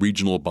more from the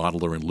regional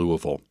bottler in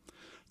Louisville.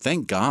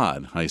 Thank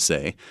God, I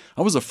say.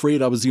 I was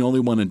afraid I was the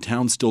only one in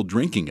town still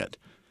drinking it.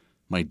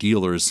 My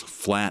dealer's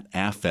flat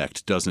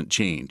affect doesn't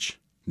change.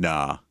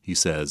 Nah, he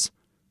says.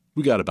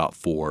 We got about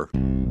 4.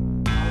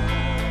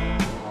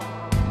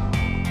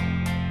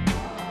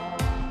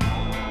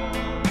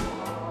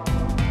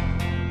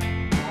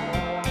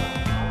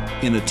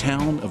 In a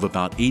town of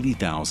about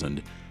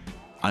 80,000,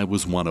 I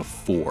was one of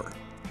 4.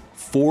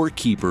 4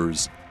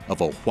 keepers of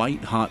a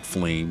white-hot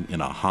flame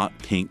in a hot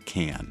pink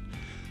can.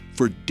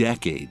 For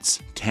decades,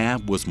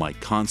 TaB was my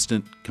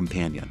constant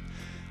companion.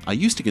 I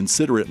used to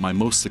consider it my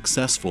most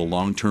successful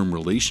long-term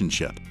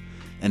relationship.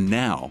 And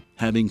now,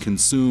 having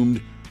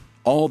consumed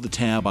all the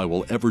TaB I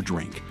will ever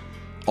drink,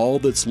 all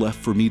that's left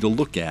for me to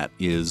look at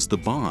is the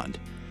bond.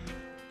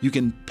 You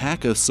can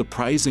pack a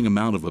surprising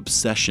amount of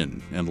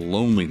obsession and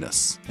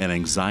loneliness and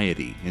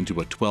anxiety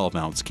into a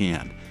 12-ounce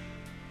can.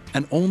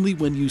 And only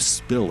when you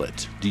spill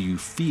it do you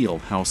feel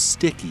how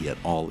sticky it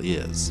all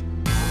is.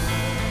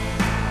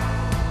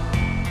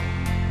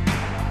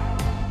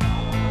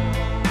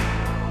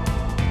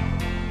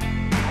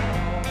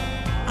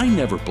 I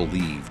never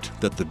believed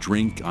that the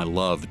drink I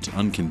loved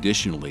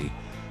unconditionally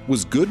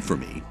was good for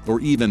me,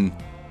 or even,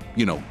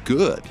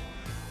 good.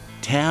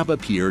 TaB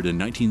appeared in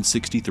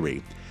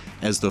 1963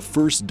 as the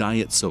first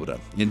diet soda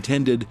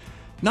intended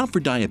not for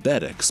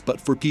diabetics, but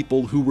for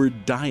people who were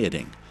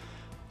dieting.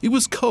 It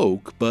was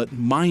Coke, but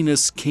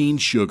minus cane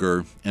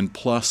sugar and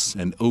plus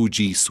an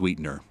OG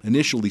sweetener,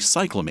 initially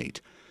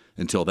cyclamate,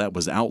 until that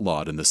was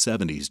outlawed in the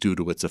 70s due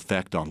to its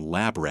effect on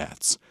lab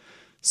rats.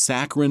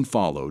 Saccharin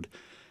followed,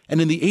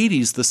 and in the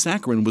 80s the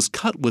saccharin was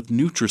cut with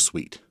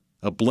NutraSweet,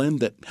 a blend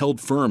that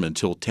held firm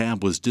until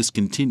TaB was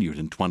discontinued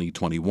in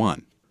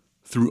 2021.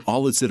 Through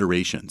all its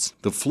iterations,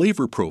 the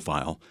flavor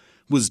profile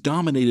was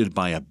dominated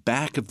by a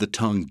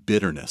back-of-the-tongue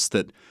bitterness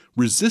that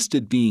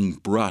resisted being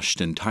brushed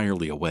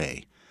entirely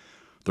away.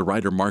 The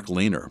writer Mark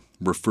Lehner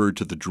referred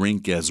to the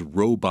drink as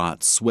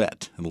robot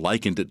sweat and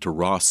likened it to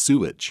raw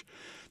sewage.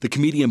 The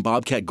comedian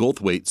Bobcat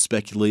Goldthwait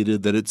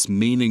speculated that its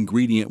main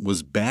ingredient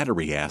was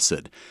battery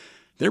acid.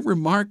 Their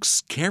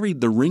remarks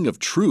carried the ring of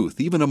truth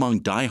even among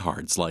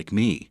diehards like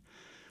me.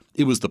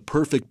 It was the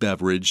perfect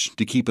beverage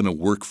to keep in a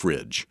work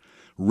fridge.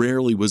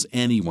 Rarely was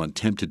anyone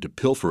tempted to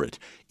pilfer it,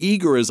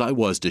 eager as I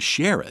was to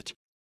share it.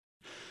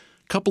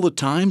 A couple of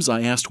times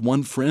I asked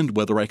one friend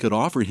whether I could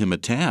offer him a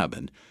TaB,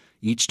 and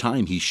each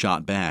time he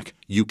shot back,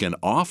 "You can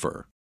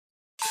offer."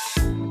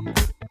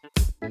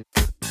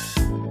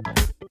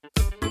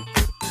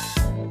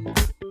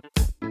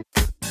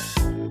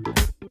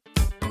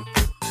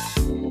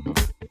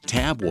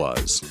 TaB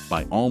was,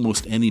 by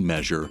almost any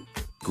measure,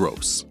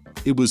 gross.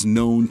 It was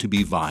known to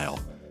be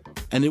vile,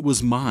 and it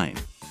was mine.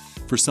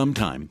 For some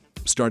time,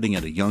 starting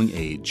at a young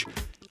age,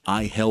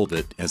 I held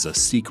it as a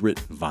secret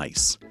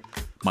vice.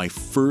 My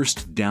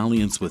first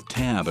dalliance with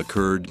TaB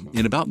occurred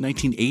in about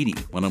 1980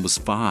 when I was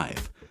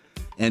 5,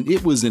 and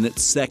it was in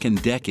its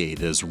second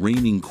decade as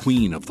reigning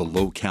queen of the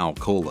low-cal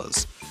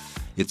colas.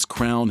 Its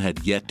crown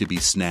had yet to be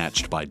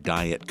snatched by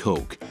Diet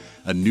Coke,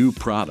 a new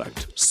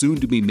product soon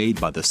to be made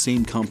by the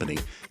same company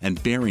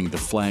and bearing the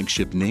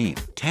flagship name.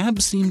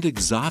 TaB seemed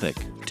exotic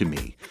to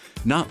me,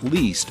 not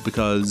least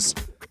because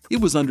it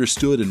was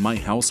understood in my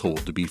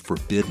household to be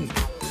forbidden.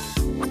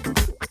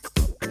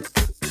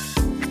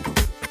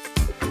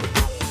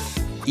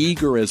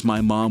 Eager as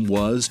my mom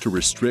was to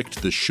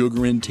restrict the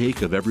sugar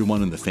intake of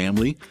everyone in the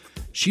family,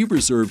 she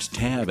reserved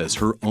TaB as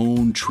her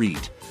own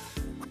treat.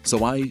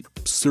 So I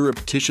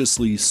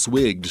surreptitiously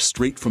swigged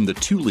straight from the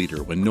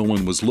 2-liter when no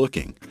one was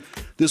looking.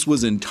 This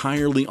was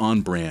entirely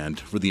on brand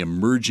for the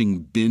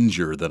emerging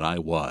binger that I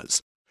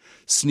was.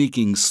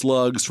 Sneaking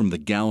slugs from the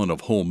gallon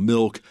of whole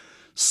milk,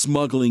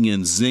 smuggling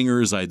in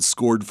zingers I'd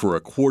scored for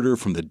a quarter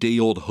from the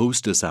day-old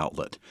Hostess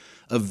outlet.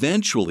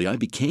 Eventually, I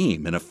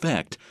became, in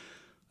effect,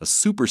 a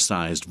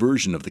supersized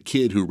version of the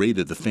kid who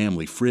raided the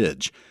family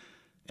fridge.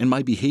 And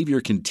my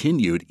behavior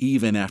continued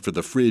even after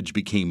the fridge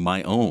became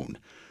my own.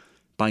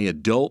 By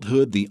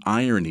adulthood, the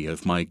irony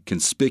of my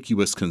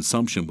conspicuous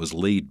consumption was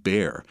laid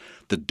bare.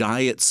 The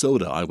diet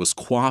soda I was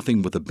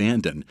quaffing with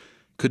abandon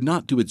could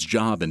not do its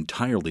job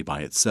entirely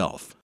by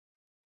itself.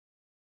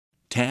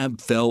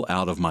 TaB fell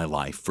out of my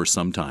life for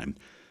some time,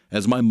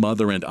 as my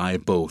mother and I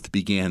both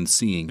began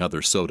seeing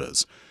other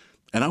sodas.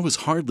 And I was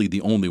hardly the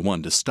only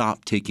one to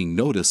stop taking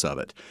notice of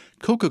it.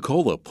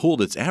 Coca-Cola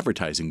pulled its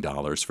advertising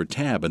dollars for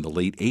TaB in the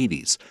late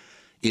 80s.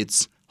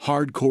 Its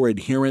hardcore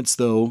adherence,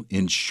 though,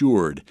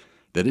 ensured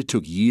that it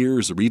took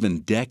years or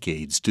even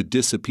decades to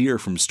disappear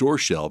from store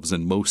shelves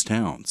in most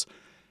towns.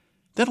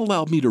 That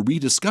allowed me to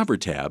rediscover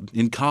TaB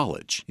in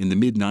college in the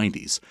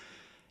mid-90s,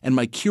 and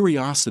my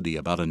curiosity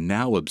about a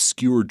now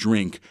obscure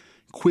drink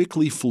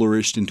quickly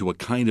flourished into a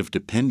kind of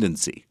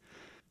dependency.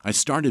 I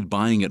started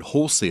buying it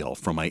wholesale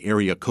from my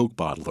area Coke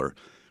bottler,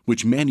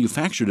 which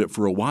manufactured it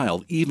for a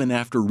while even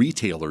after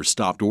retailers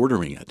stopped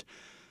ordering it.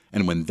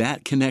 And when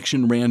that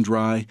connection ran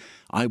dry,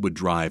 I would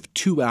drive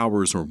 2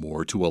 hours or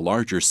more to a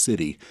larger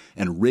city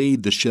and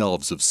raid the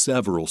shelves of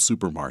several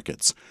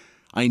supermarkets.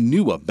 I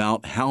knew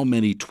about how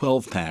many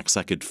 12-packs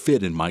I could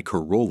fit in my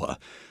Corolla.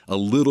 A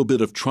little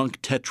bit of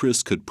trunk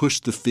Tetris could push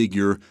the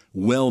figure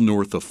well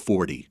north of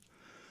 40.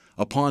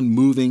 Upon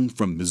moving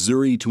from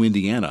Missouri to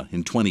Indiana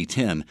in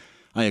 2010,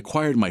 I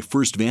acquired my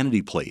first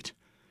vanity plate.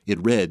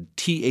 It read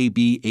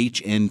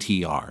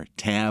TaBHNTR,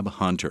 TaB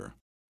Hunter.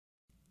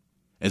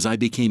 As I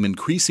became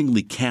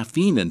increasingly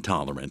caffeine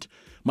intolerant,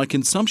 my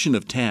consumption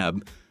of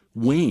TaB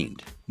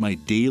waned. My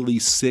daily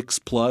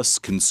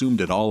 6+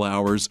 consumed at all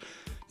hours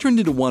turned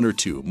into 1 or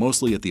 2,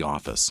 mostly at the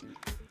office.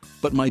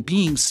 But my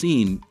being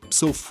seen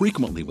so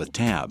frequently with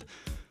TaB,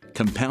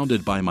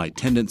 compounded by my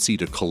tendency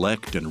to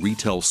collect and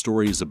retell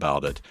stories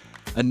about it,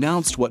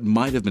 announced what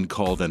might have been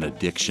called an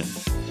addiction.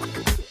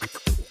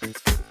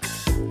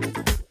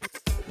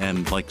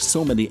 And like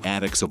so many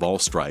addicts of all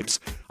stripes,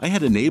 I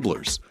had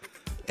enablers.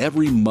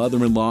 Every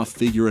mother-in-law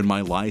figure in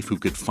my life who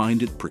could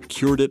find it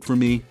procured it for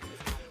me.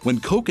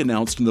 When Coke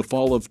announced in the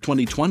fall of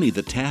 2020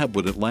 that TaB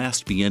would at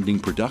last be ending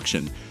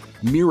production,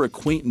 mere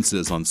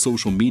acquaintances on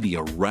social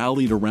media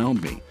rallied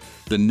around me.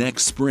 The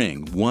next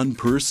spring, one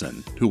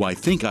person, who I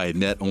think I had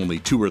met only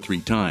 2 or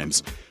 3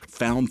 times,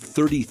 found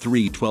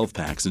 33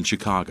 12-packs in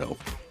Chicago,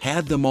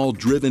 had them all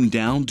driven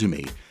down to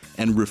me,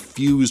 and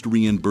refused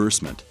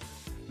reimbursement.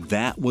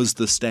 That was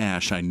the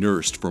stash I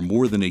nursed for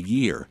more than a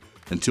year,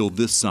 until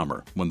this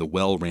summer when the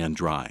well ran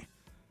dry.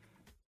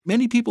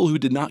 Many people who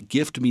did not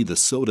gift me the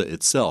soda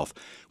itself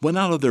went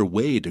out of their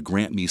way to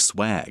grant me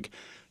swag.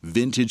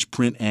 Vintage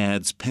print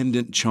ads,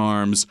 pendant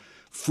charms,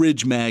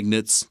 fridge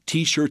magnets,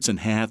 t-shirts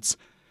and hats,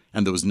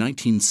 and those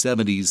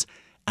 1970s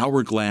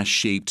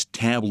hourglass-shaped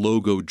TaB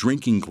logo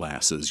drinking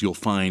glasses you'll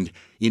find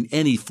in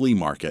any flea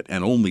market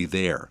and only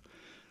there.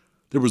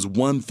 There was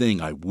one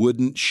thing I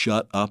wouldn't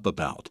shut up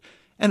about,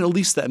 and at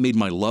least that made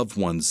my loved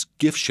ones'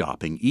 gift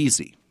shopping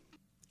easy.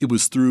 It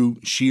was through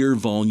sheer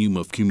volume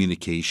of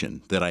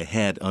communication that I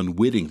had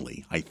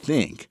unwittingly, I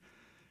think,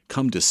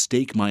 come to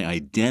stake my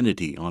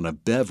identity on a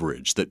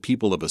beverage that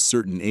people of a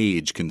certain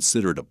age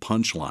considered a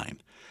punchline.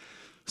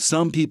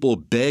 Some people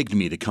begged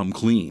me to come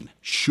clean,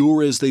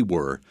 sure as they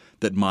were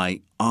that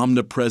my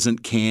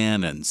omnipresent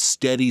can and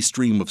steady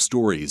stream of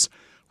stories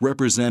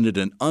represented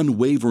an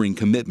unwavering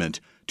commitment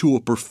to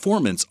a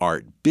performance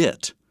art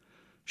bit.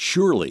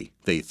 Surely,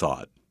 they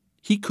thought,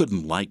 he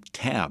couldn't like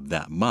TaB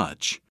that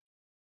much.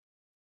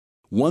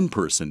 One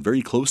person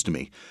very close to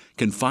me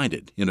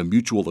confided in a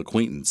mutual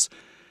acquaintance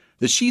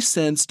that she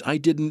sensed I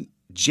didn't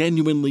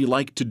genuinely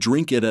like to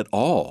drink it at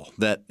all,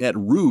 that at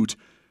root,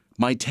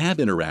 my TaB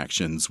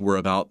interactions were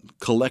about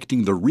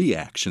collecting the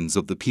reactions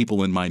of the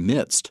people in my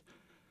midst.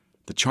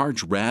 The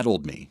charge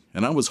rattled me,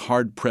 and I was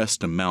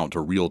hard-pressed to mount a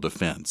real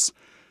defense.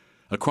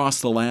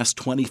 Across the last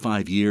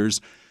 25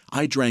 years,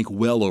 I drank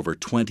well over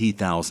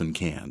 20,000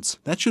 cans.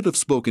 That should have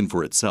spoken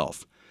for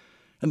itself.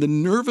 And the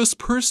nervous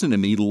person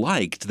in me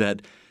liked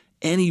that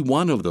any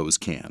one of those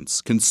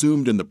cans,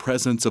 consumed in the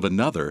presence of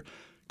another,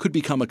 could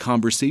become a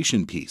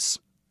conversation piece.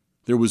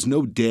 There was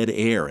no dead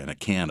air in a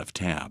can of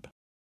TaB.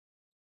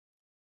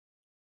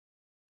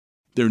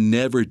 There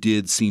never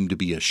did seem to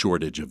be a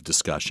shortage of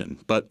discussion,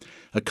 but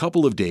a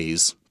couple of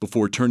days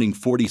before turning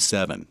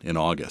 47 in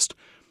August,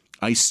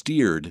 I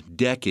steered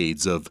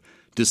decades of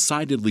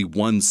decidedly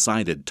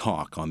one-sided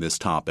talk on this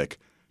topic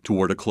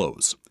toward a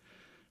close.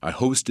 I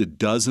hosted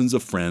dozens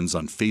of friends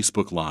on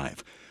Facebook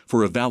Live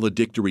for a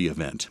valedictory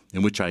event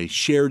in which I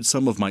shared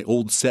some of my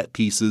old set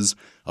pieces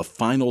a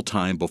final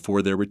time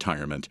before their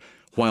retirement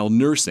while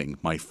nursing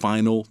my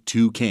final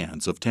 2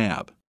 cans of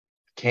TaB.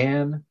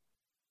 Can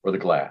or the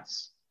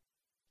glass?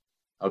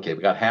 Okay,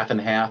 we got half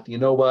and half. You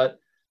know what?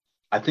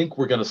 I think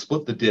we're going to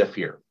split the diff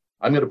here.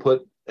 I'm going to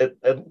put at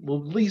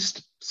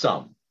least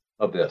some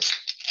of this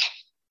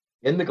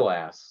in the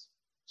glass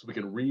so we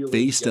can really...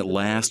 Faced at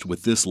last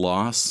with this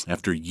loss,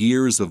 after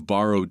years of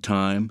borrowed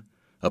time,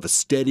 of a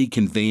steady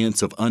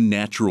conveyance of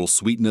unnatural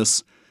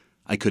sweetness,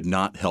 I could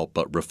not help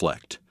but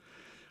reflect.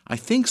 I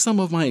think some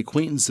of my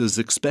acquaintances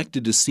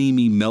expected to see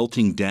me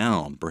melting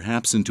down,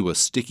 perhaps into a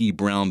sticky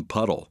brown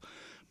puddle,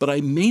 but I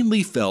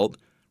mainly felt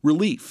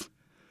relief.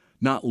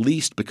 Not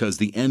least because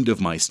the end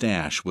of my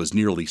stash was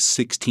nearly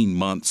 16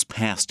 months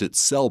past its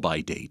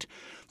sell-by date.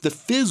 The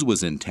fizz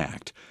was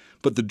intact,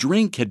 but the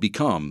drink had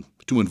become,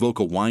 to invoke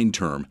a wine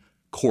term,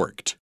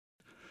 corked.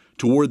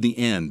 Toward the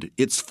end,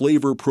 its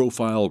flavor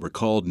profile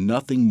recalled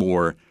nothing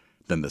more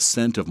than the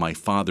scent of my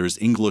father's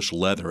English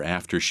leather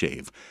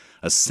aftershave,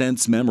 a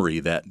sense memory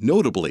that,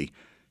 notably,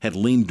 had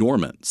lain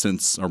dormant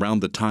since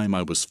around the time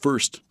I was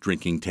first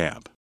drinking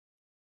TaB.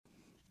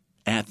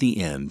 At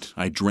the end,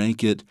 I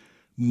drank it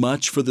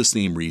much for the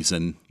same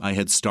reason I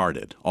had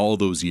started all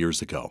those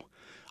years ago.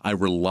 I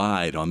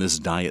relied on this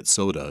diet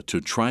soda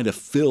to try to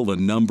fill a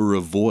number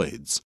of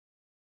voids.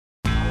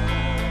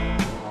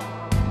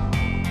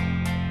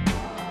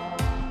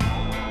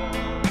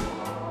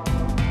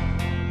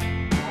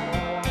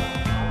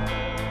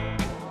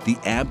 The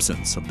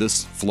absence of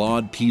this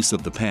flawed piece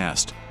of the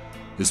past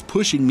is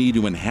pushing me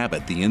to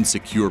inhabit the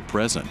insecure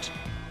present.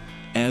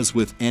 As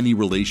with any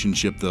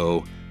relationship,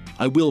 though,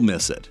 I will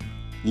miss it.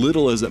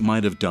 Little as it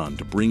might have done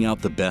to bring out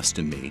the best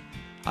in me,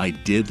 I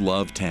did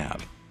love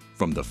TaB,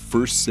 from the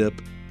first sip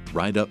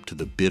right up to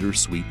the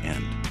bittersweet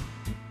end.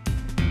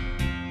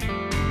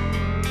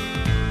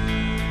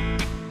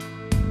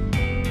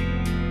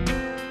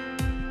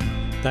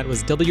 That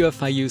was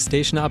WFIU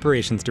Station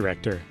Operations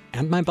Director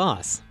and my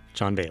boss,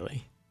 John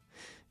Bailey.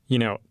 You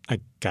know, I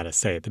gotta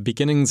say, the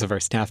beginnings of our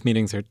staff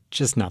meetings are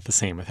just not the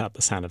same without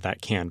the sound of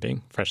that can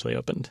being freshly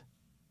opened.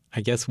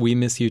 I guess we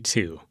miss you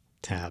too,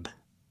 TaB.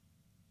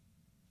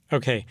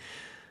 Okay,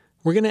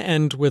 we're going to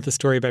end with a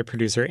story by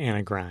producer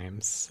Anna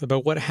Grimes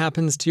about what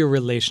happens to your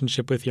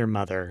relationship with your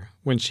mother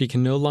when she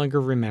can no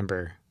longer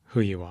remember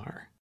who you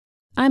are.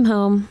 I'm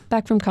home,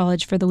 back from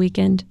college for the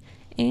weekend,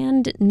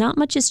 and not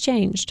much has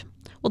changed.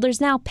 Well, there's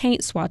now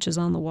paint swatches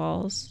on the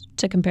walls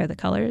to compare the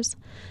colors.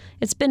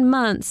 It's been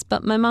months,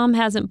 but my mom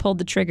hasn't pulled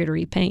the trigger to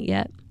repaint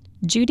yet.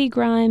 Judy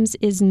Grimes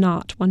is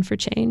not one for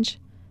change.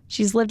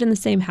 She's lived in the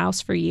same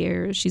house for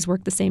years, she's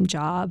worked the same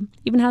job,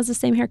 even has the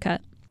same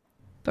haircut.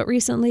 But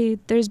recently,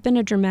 there's been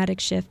a dramatic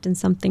shift in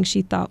something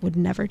she thought would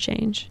never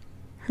change.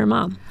 Her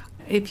mom.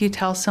 If you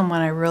tell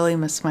someone I really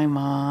miss my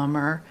mom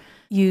or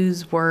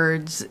use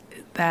words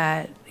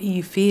that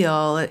you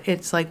feel,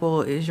 it's like,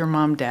 well, is your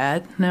mom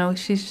dead? No,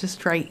 she's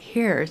just right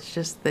here. It's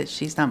just that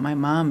she's not my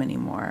mom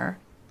anymore.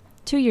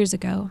 2 years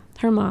ago,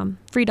 her mom,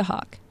 Frida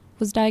Hawk,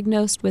 was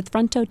diagnosed with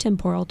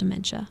frontotemporal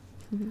dementia.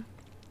 Mm-hmm.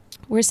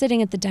 We're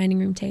sitting at the dining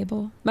room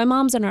table. My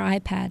mom's on her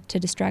iPad to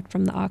distract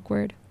from the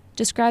awkward,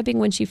 describing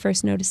when she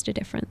first noticed a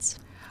difference.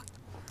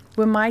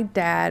 When my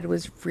dad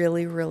was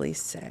really, really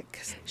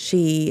sick,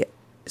 she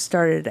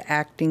started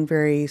acting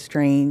very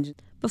strange.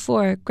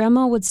 Before,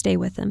 Grandma would stay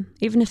with him,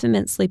 even if it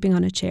meant sleeping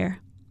on a chair.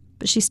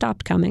 But she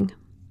stopped coming.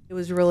 It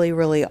was really,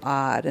 really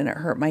odd, and it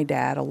hurt my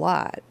dad a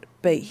lot.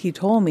 But he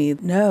told me,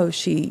 no,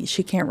 she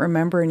can't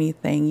remember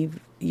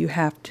anything. You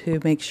have to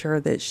make sure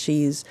that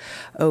she's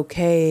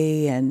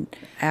okay. And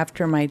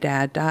after my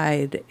dad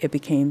died, it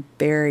became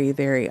very,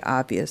 very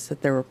obvious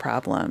that there were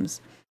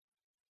problems.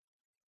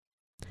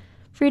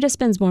 Frida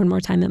spends more and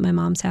more time at my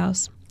mom's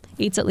house,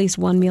 eats at least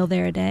one meal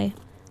there a day.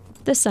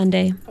 This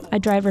Sunday, I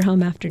drive her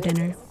home after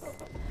dinner.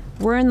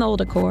 We're in the old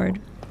Accord.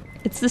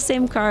 It's the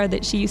same car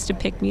that she used to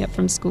pick me up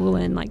from school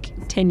in like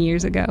 10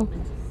 years ago.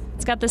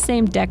 It's got the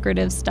same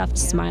decorative stuffed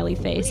smiley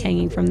face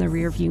hanging from the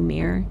rearview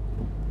mirror.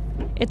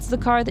 It's the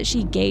car that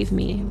she gave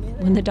me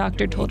when the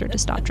doctor told her to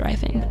stop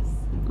driving.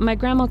 My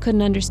grandma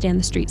couldn't understand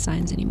the street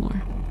signs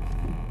anymore.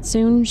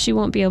 Soon, she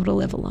won't be able to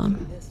live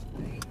alone.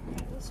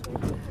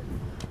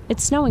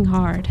 It's snowing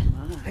hard.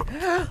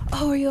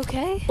 Oh, are you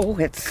okay? Oh,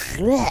 it's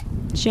slick.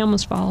 She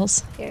almost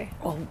falls. Here.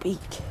 Oh, be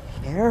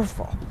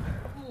careful.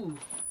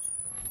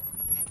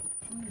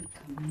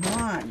 Come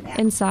on now.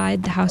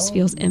 Inside, the house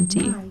feels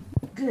empty. My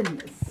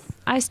goodness.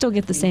 I still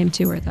get the same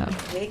to her, though.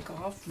 Take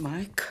off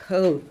my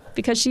coat.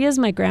 Because she is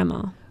my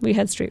grandma, we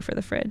head straight for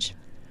the fridge.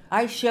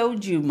 I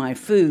showed you my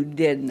food,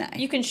 didn't I?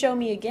 You can show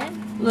me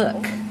again?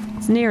 Look.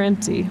 It's near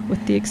empty,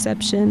 with the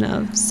exception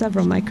of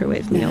several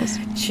microwave meals.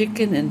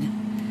 Chicken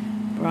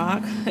and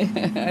brock.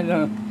 I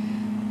don't.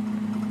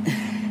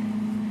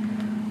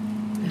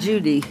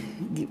 Judy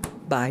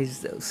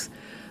buys those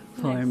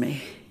for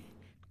me.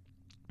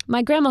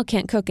 My grandma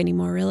can't cook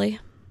anymore, really.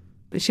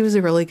 She was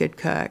a really good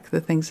cook,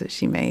 the things that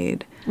she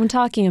made. When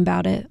talking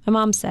about it, my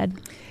mom said,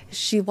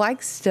 she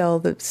likes still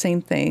the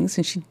same things,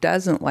 and she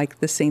doesn't like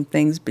the same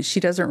things, but she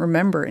doesn't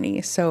remember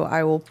any. So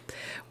I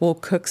will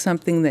cook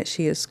something that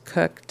she has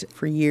cooked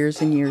for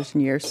years and years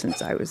and years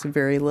since I was a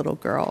very little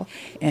girl.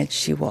 And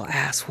she will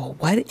ask, well,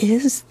 what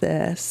is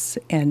this?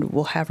 And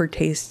we'll have her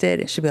taste it.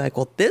 And she'll be like,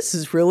 well, this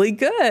is really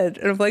good.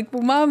 And I'm like,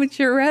 well, Mom, it's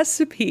your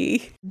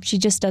recipe. She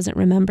just doesn't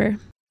remember.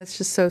 It's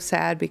just so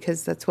sad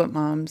because that's what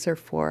moms are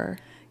for.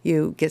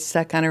 You get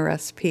stuck on a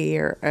recipe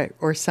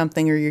or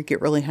something, or you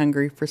get really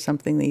hungry for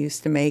something they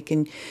used to make,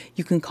 and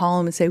you can call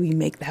them and say, will you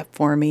make that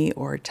for me,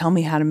 or tell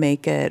me how to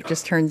make it. It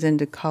just turns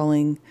into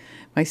calling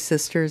my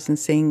sisters and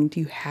saying, do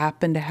you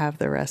happen to have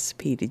the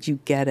recipe? Did you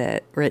get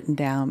it written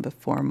down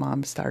before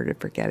Mom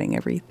started forgetting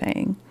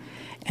everything?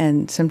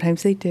 And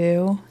sometimes they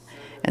do,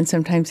 and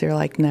sometimes they're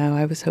like, no,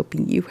 I was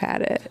hoping you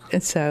had it.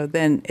 And so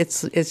then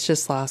it's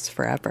just lost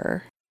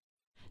forever.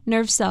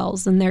 Nerve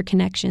cells and their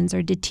connections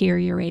are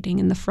deteriorating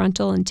in the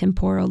frontal and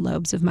temporal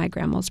lobes of my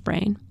grandma's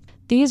brain.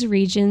 These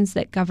regions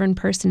that govern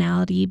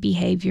personality,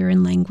 behavior,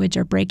 and language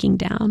are breaking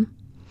down.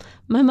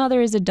 My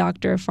mother is a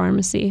doctor of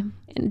pharmacy,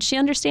 and she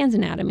understands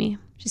anatomy.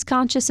 She's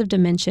conscious of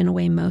dementia in a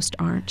way most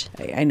aren't.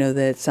 I know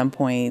that at some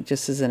point,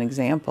 just as an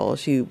example,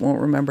 she won't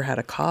remember how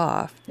to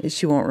cough.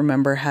 She won't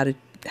remember how to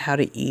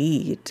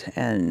eat,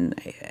 and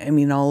I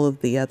mean all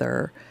of the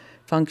other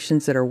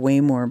functions that are way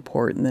more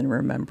important than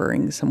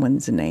remembering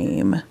someone's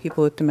name.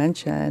 People with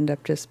dementia end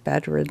up just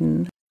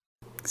bedridden.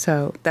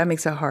 So that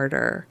makes it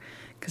harder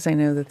because I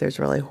know that there's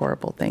really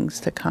horrible things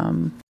to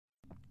come.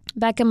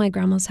 Back at my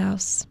grandma's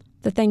house,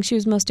 the thing she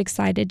was most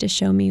excited to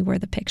show me were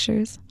the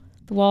pictures.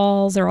 The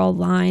walls are all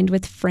lined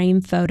with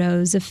framed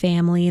photos of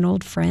family and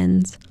old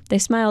friends. They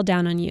smile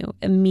down on you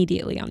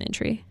immediately on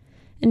entry.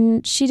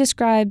 And she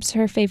describes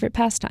her favorite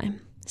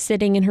pastime,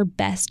 sitting in her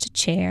best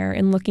chair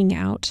and looking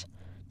out,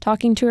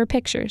 talking to her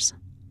pictures,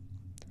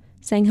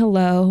 saying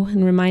hello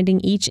and reminding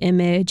each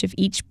image of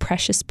each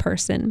precious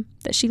person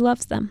that she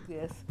loves them.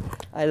 Yes.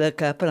 I look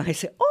up and I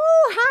say,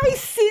 oh, hi,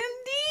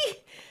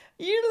 Cindy.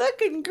 You're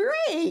looking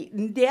great.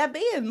 And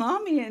Debbie and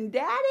Mommy and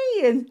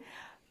Daddy and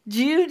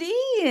Judy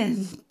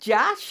and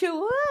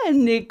Joshua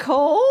and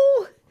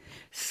Nicole.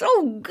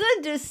 So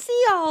good to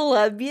see all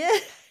of you.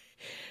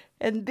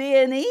 And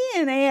Benny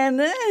and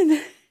Anna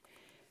and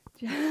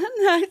John,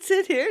 I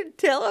sit here and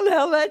tell him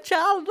how much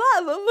I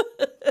love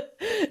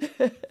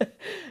him.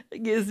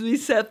 It gives me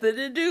something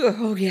to do.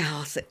 Oh, yeah,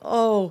 I'll say,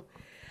 oh,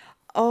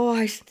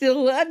 I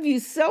still love you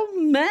so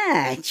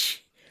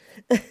much.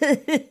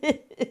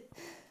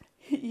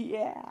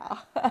 Yeah,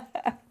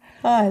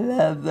 I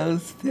love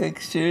those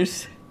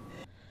pictures.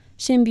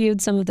 She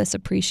imbued some of this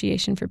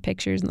appreciation for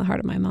pictures in the heart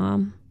of my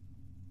mom.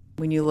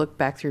 When you look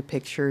back through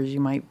pictures, you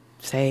might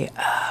say,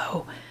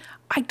 oh,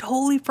 I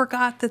totally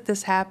forgot that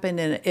this happened,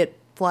 and it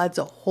floods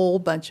a whole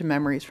bunch of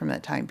memories from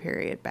that time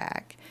period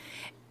back.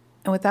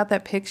 And without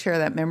that picture,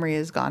 that memory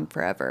is gone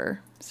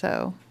forever.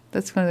 So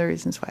that's one of the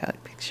reasons why I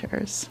like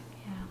pictures.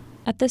 Yeah.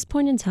 At this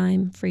point in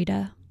time,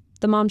 Frida,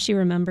 the mom she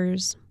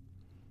remembers,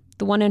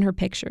 the one in her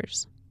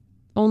pictures,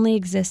 only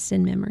exists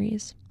in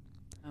memories.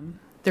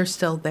 They're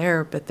still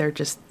there, but they're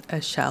just a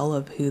shell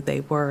of who they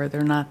were.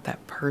 They're not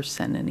that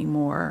person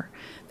anymore.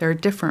 They're a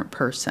different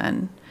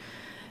person.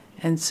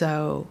 And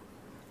so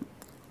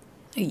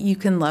you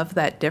can love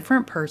that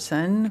different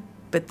person,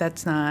 but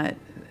that's not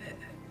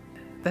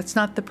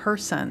the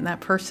person.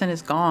 That person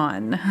is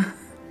gone.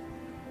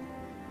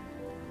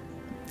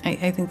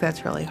 I think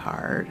that's really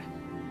hard.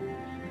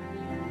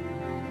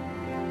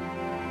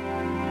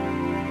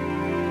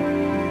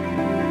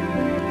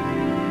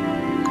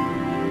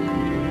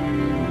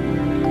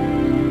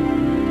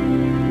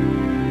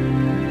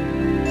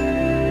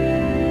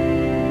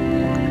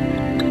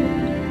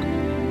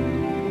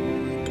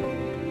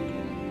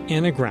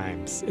 Anna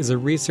Grimes is a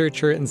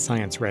researcher and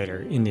science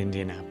writer in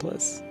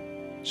Indianapolis.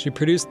 She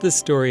produced this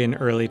story in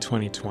early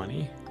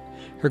 2020.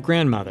 Her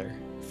grandmother,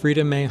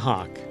 Frida May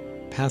Hawk,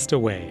 passed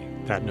away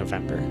that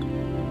November.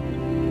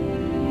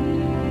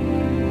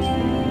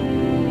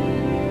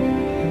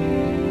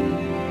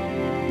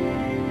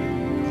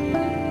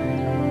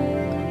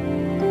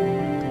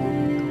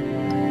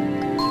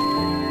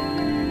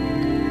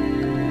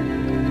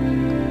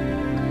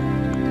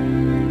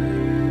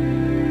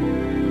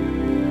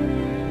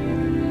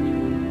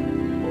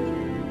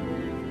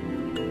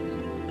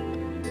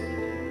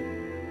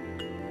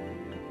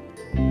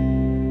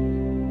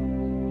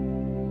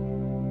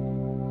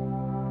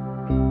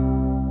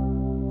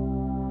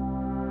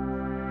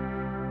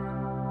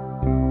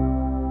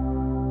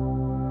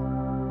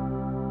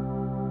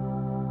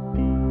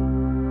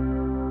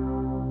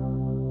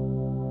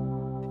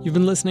 You've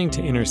been listening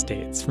to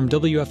Interstates from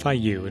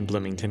WFIU in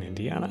Bloomington,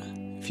 Indiana.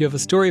 If you have a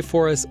story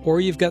for us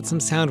or you've got some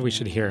sound we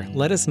should hear,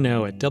 let us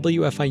know at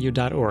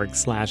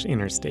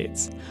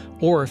wfiu.org/interstates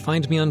or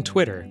find me on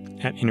Twitter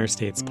at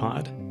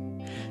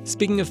InterstatesPod.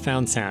 Speaking of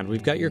found sound,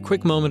 we've got your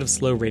quick moment of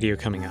slow radio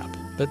coming up.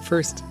 But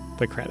first,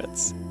 the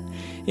credits.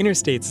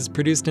 Interstates is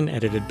produced and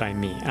edited by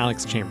me,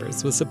 Alex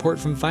Chambers, with support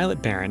from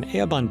Violet Barron,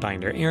 Eobon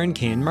Binder, Aaron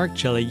Kane, Mark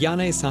Chile,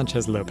 Yane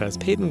Sanchez-Lopez,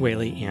 Peyton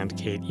Whaley, and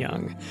Kate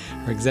Young.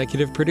 Our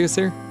executive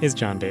producer is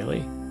John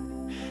Bailey.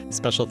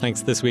 Special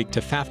thanks this week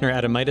to Fafnir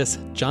Adamites,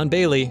 John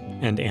Bailey,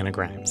 and Anna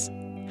Grimes.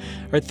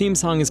 Our theme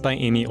song is by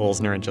Amy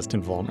Olsner and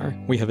Justin Vollmer.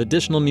 We have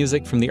additional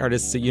music from the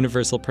artists at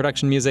Universal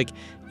Production Music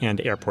and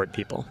Airport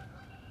People.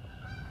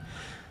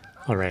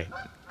 All right,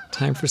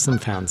 time for some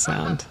found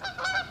sound.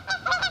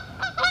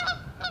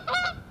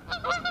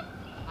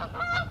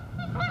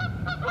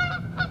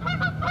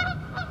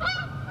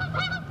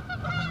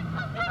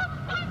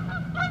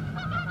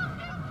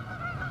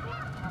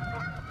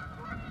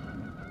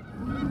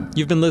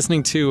 You've been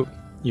listening to,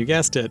 you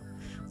guessed it,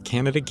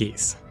 Canada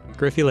Geese,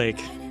 Griffey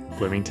Lake,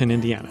 Bloomington,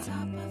 Indiana.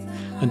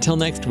 Until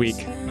next week,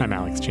 I'm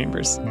Alex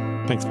Chambers.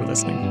 Thanks for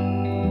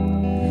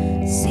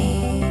listening.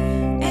 See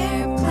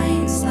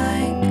airplanes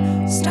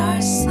like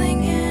stars sling.